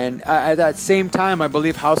 And at that same time, I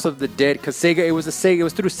believe House of the Dead, because Sega, it was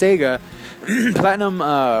through Sega. Platinum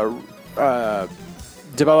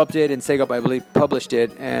developed it, and Sega, I believe, published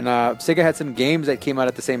it. And Sega had some games that came out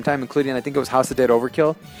at the same time, including, I think it was House of Dead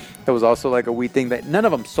Overkill. That was also like a Wii thing that none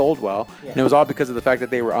of them sold well. Yeah. And it was all because of the fact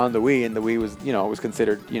that they were on the Wii, and the Wii was, was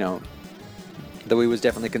considered, the Wii was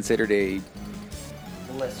definitely considered a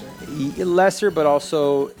lesser, but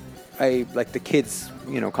also like the kids,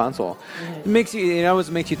 console. Mm-hmm. It makes you, it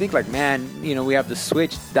always makes you think like, man, we have the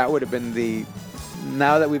Switch. That would have been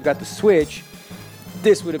now that we've got the Switch,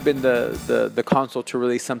 this would have been the console to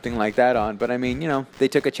release something like that on. But I mean, they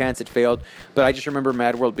took a chance. It failed. But I just remember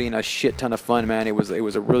Mad World being a shit ton of fun, man. It was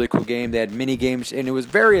a really cool game. They had mini games, and it was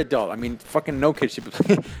very adult. I mean, fucking no kid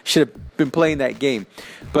should have been playing that game.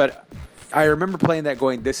 But I remember playing that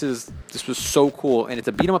going, this was so cool. And it's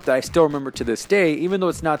a beat 'em up that I still remember to this day, even though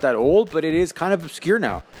it's not that old, but it is kind of obscure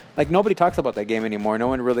now. Like, nobody talks about that game anymore. No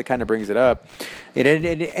one really kind of brings it up. It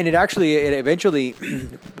eventually,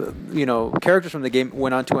 characters from the game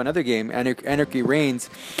went on to another game, Anarchy Reigns,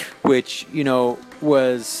 which,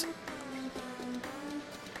 was...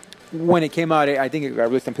 When it came out, I think it got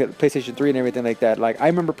released on PlayStation 3 and everything like that. Like, I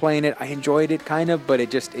remember playing it. I enjoyed it kind of, but it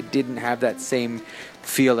didn't have that same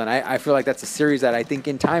feel. And I feel like that's a series that I think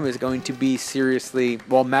in time is going to be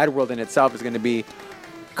Mad World in itself is going to be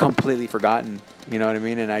completely forgotten. You know what I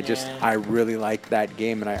mean? And I really like that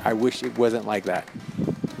game, and I wish it wasn't like that.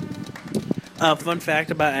 Fun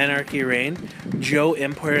fact about Anarchy Reign: Joe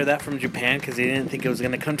imported that from Japan because he didn't think it was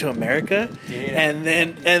going to come to America, and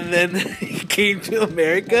then it came to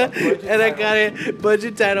America, and I got it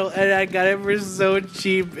budget title, and I got it for so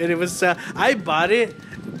cheap, and it was I bought it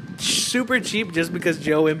super cheap just because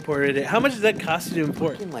Joe imported it. How much did that cost you to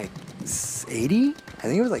import? Like 80? I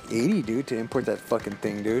think it was like 80, dude, to import that fucking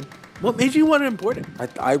thing, dude. What made you want to import it?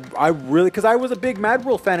 I really, because I was a big Mad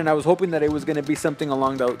World fan, and I was hoping that it was going to be something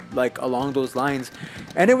along those lines,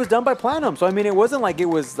 and it was done by Platinum. So I mean, it wasn't like it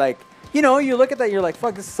was like, you look at that, you're like,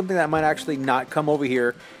 fuck, this is something that might actually not come over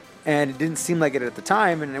here, and it didn't seem like it at the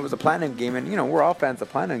time, and it was a Platinum game, and we're all fans of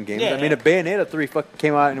Platinum games. Yeah, I mean, if Bayonetta 3 fucking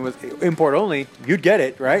came out and it was import only, you'd get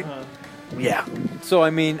it, right? Yeah. So I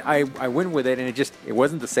mean, I went with it, and it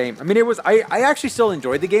wasn't the same. I mean, I actually still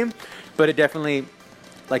enjoyed the game, but it definitely,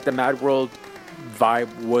 like, the Mad World vibe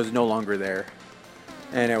was no longer there,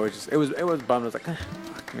 and it was bummed. I was like,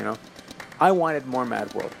 fuck, I wanted more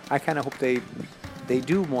Mad World. I kind of hope they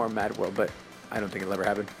do more Mad World, but I don't think it'll ever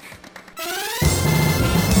happen.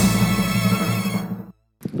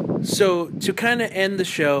 So to kind of end the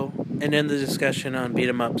show and end the discussion on beat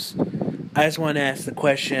 'em ups, I just want to ask the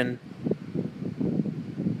question: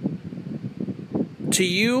 to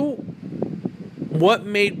you, what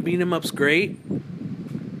made beat 'em ups great,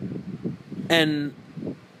 and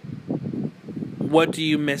what do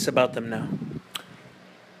you miss about them now?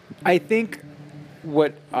 I think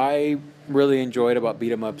what I really enjoyed about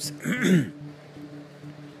beat 'em ups, and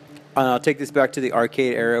I'll take this back to the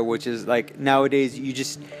arcade era, which is like nowadays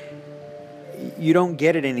you don't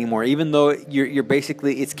get it anymore. Even though you're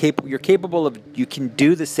basically you're capable of, you can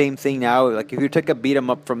do the same thing now. Like if you took a beat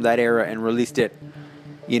 'em up from that era and released it,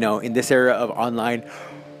 in this era of online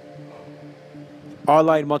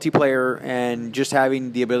multiplayer and just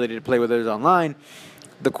having the ability to play with others online,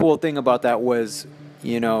 the cool thing about that was,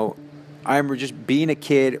 I remember just being a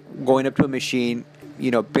kid, going up to a machine,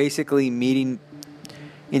 basically meeting,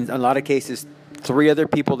 in a lot of cases, 3 other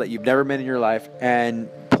people that you've never met in your life and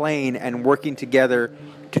playing and working together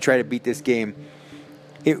to try to beat this game.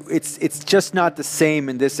 It's just not the same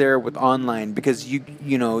in this era with online, because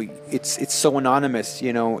it's so anonymous.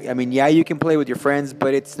 I mean, yeah, you can play with your friends,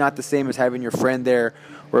 but it's not the same as having your friend there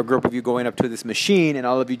or a group of you going up to this machine and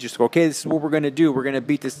all of you just go, okay, this is what we're gonna do. We're gonna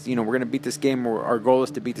beat this. We're gonna beat this game. Or our goal is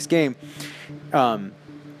to beat this game.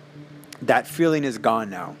 That feeling is gone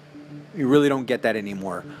now. You really don't get that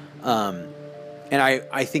anymore. And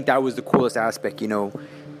I think that was the coolest aspect.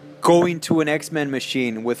 Going to an X-Men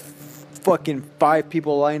machine with fucking 5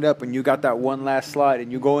 people lined up and you got that one last slot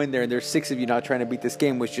and you go in there and there's 6 of you now trying to beat this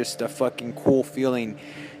game was just a fucking cool feeling.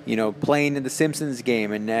 Playing in the Simpsons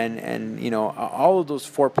game and all of those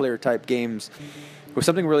 4-player type games. There was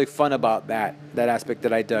something really fun about that aspect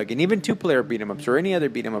that I dug. And even 2-player beat 'em ups or any other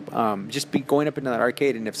beat 'em up, just going up into that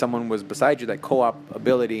arcade, and if someone was beside you, that co-op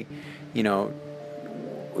ability, it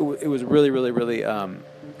was really, really, really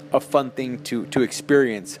a fun thing to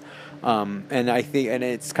experience. And I think, and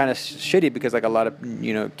it's kind of shitty because like a lot of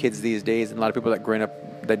kids these days and a lot of people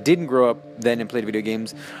that didn't grow up then and played video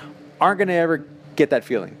games aren't gonna ever get that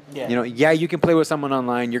feeling. Yeah. You can play with someone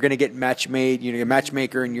online. You're gonna get matchmade. A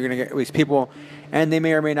matchmaker, and you're gonna get these people, and they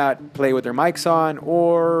may or may not play with their mics on,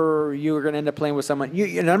 or you're gonna end up playing with someone.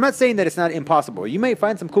 And I'm not saying that it's not impossible. You may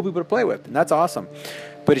find some cool people to play with, and that's awesome.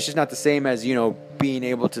 But it's just not the same as, being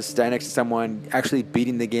able to stand next to someone, actually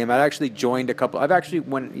beating the game. I've actually joined a couple. I've actually,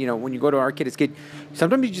 when you go to an arcade as a kid,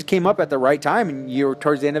 sometimes you just came up at the right time and you were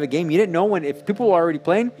towards the end of a game. You didn't know if people were already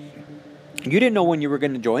playing, you didn't know when you were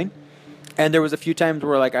going to join. And there was a few times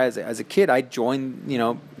where, like, as a kid, I joined,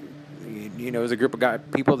 it was a group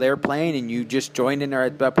of people there playing, and you just joined in there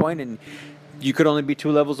at that point, and you could only be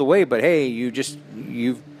 2 levels away, but hey, you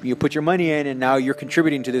put your money in, and now you're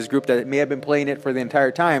contributing to this group that may have been playing it for the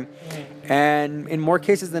entire time. And in more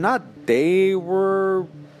cases than not, they were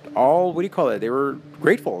all, they were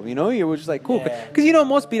grateful, it was just like, cool. Because,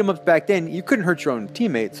 most beat 'em ups back then, you couldn't hurt your own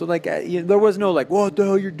teammates. So, like, there was no, like, what the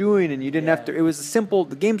hell you're doing? And you didn't have to, it was simple.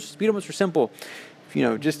 The games, beat 'em ups were simple.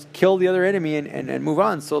 Just kill the other enemy and move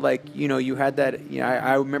on. So, like, you had that,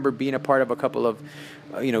 I remember being a part of a couple of,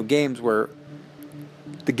 games where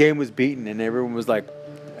the game was beaten and everyone was like,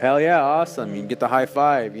 hell yeah, awesome. You get the high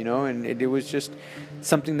five, and it was just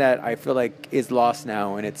something that I feel like is lost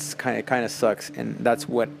now, and it's kind of sucks. And that's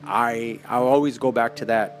what I'll always go back to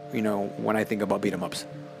that, when I think about beat 'em ups.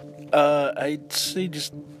 I'd say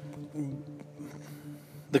just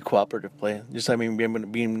the cooperative play. Just,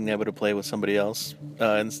 being able to play with somebody else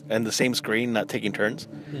and the same screen, not taking turns.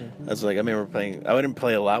 Yeah. I was like, I remember playing. I wouldn't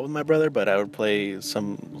play a lot with my brother, but I would play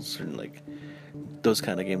some certain, like, those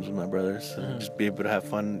kind of games with my brothers. Just be able to have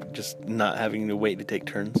fun, just not having to wait to take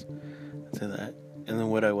turns. I'd say that. And then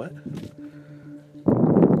what I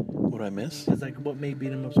miss? It's like, what made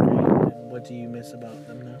beat 'em ups great, and what do you miss about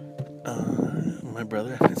them now? My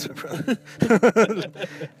brother. I miss my brother.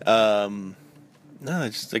 No,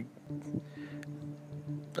 it's just like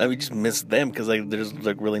we just miss them because like there's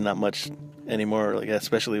like really not much anymore. Like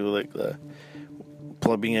especially with like the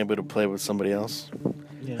being able to play with somebody else.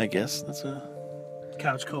 Yeah. I guess that's a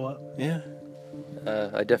couch co-op. Yeah.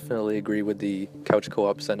 I definitely agree with the couch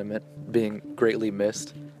co-op sentiment being greatly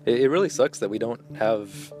missed. It really sucks that we don't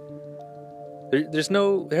have. There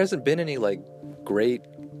hasn't been any like great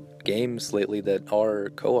games lately that are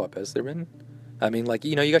co-op. Has there been? I mean, like,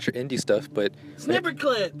 you got your indie stuff, but Snipper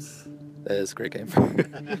Clips. That is a great game.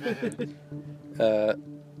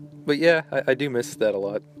 But yeah, I do miss that a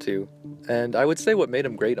lot too. And I would say what made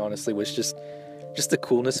them great, honestly, was just the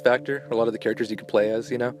coolness factor. A lot of the characters you could play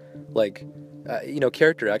as, like.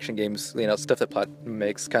 Character action games, stuff that Platinum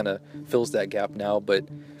makes kind of fills that gap now, but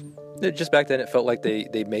just back then it felt like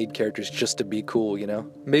they made characters just to be cool,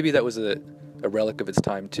 Maybe that was a a relic of its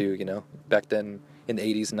time too. You know, back then in the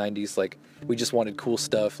 80s and 90s, like we just wanted cool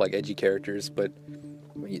stuff like edgy characters, but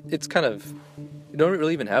it's kind of, you don't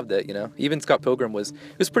really even have that. You know, even Scott Pilgrim was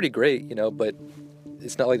pretty great. You know, but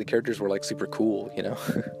it's not like the characters were like super cool. You know,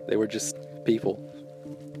 they were just people.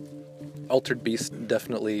 Altered Beast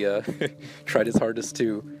definitely tried his hardest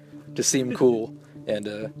to seem cool, and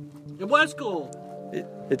It was cool.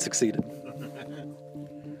 it succeeded.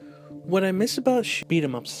 What I miss about beat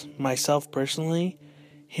 'em ups, myself personally,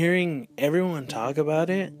 hearing everyone talk about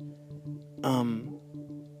it,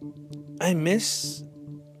 I miss,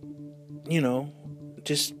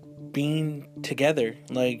 just being together,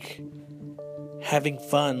 like having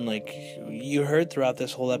fun. Like you heard throughout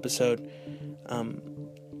this whole episode,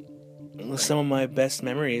 some of my best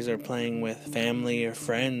memories are playing with family or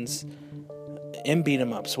friends in beat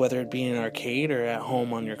 'em ups, whether it be in an arcade or at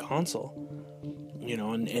home on your console.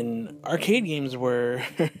 And arcade games were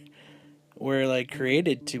were like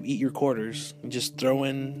created to eat your quarters. Just throw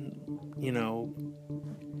in,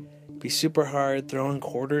 be super hard, throw in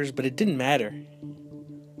quarters, but it didn't matter.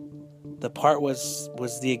 The part was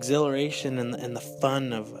the exhilaration and the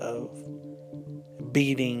fun of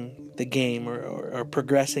beating the game or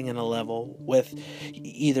progressing in a level with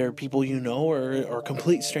either people or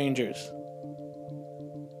complete strangers.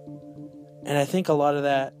 And I think a lot of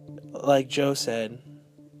that, like Joe said,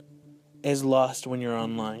 is lost when you're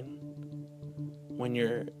online. When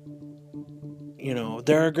you're,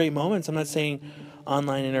 there are great moments. I'm not saying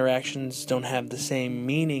online interactions don't have the same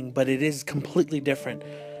meaning, but it is completely different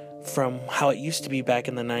from how it used to be back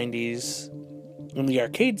in the 90s in the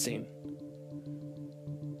arcade scene.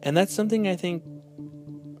 And that's something I think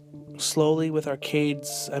slowly with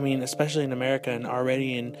arcades, especially in America and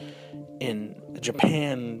already in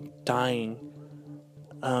Japan dying,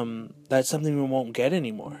 that's something we won't get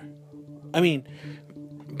anymore.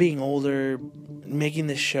 Being older, making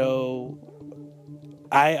this show,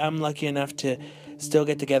 I'm lucky enough to still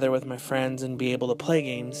get together with my friends and be able to play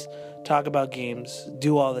games, talk about games,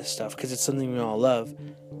 do all this stuff, because it's something we all love.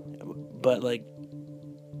 But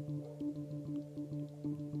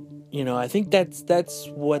I think that's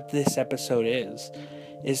what this episode is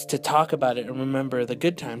to talk about it and remember the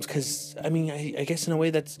good times, because I guess in a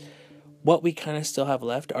way that's what we kind of still have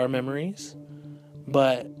left, our memories.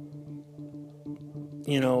 But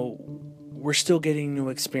we're still getting new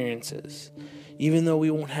experiences. Even though we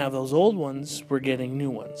won't have those old ones, we're getting new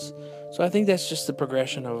ones. So I think that's just the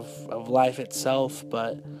progression of life itself.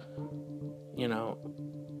 But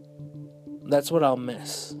that's what I'll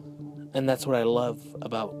miss, and that's what I love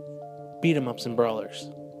about beat 'em ups and brawlers.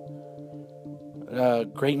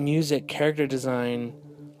 Great music, character design,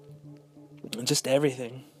 just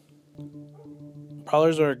everything.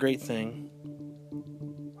 Brawlers are a great thing.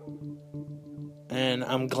 And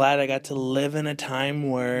I'm glad I got to live in a time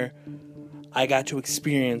where I got to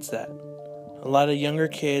experience that. A lot of younger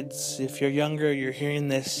kids, if you're younger, you're hearing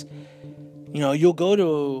this, you'll go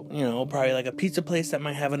to, probably like a pizza place that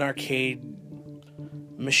might have an arcade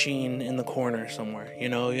machine in the corner somewhere,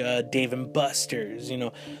 Dave and Buster's,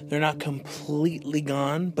 they're not completely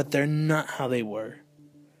gone, but they're not how they were.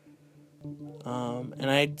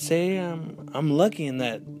 And I'd say I'm lucky in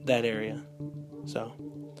that area. So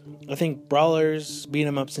I think brawlers, beat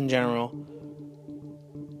 'em ups in general,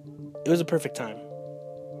 it was a perfect time.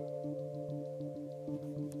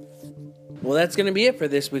 Well, that's going to be it for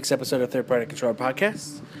this week's episode of Third Party Controller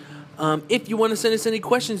Podcast. If you want to send us any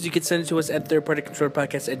questions, you can send it to us at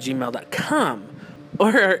thirdpartycontrollerpodcast@gmail.com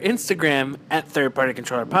or our Instagram at Third Party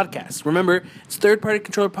Controller Podcast. Remember, it's Third Party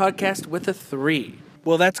Controller Podcast with a 3.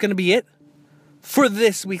 Well, that's going to be it for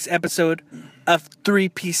this week's episode of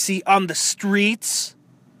 3PC on the Streets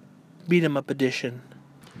Beat 'em Up Edition.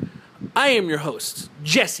 I am your host,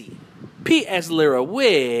 Jesse P.S. Lira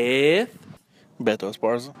with Beto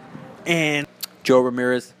Esparza. and Joe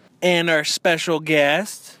Ramirez. and our special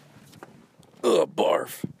guest.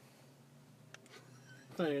 Barf.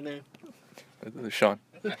 What's not your name? Sean.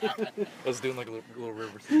 I was doing like a little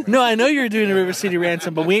River City. No, I know you were doing a River City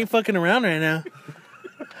Ransom, but we ain't fucking around right now.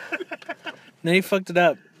 No, you fucked it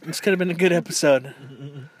up. This could have been a good episode.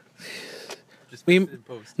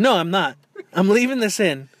 No, I'm not. I'm leaving this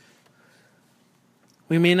in.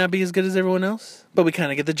 We may not be as good as everyone else, but we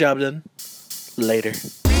kind of get the job done. Later.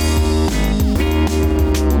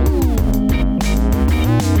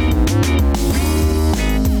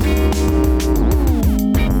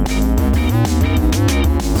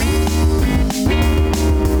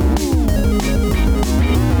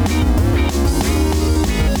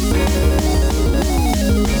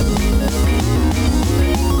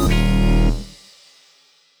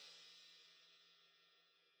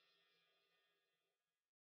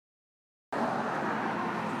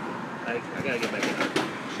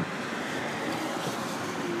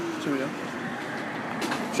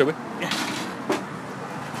 Should we? Okay, we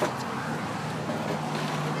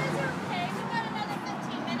got another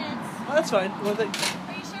 15 minutes. Oh, that's fine. Well, Are you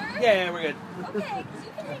sure? yeah, we're good. Okay, because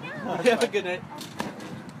you can hang out. Have a good night.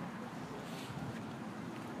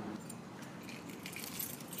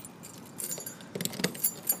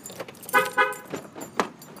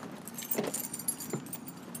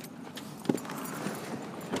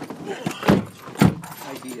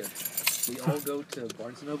 Idea. We all go to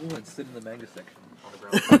Barnes & Noble and sit in the manga section on the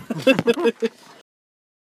ground.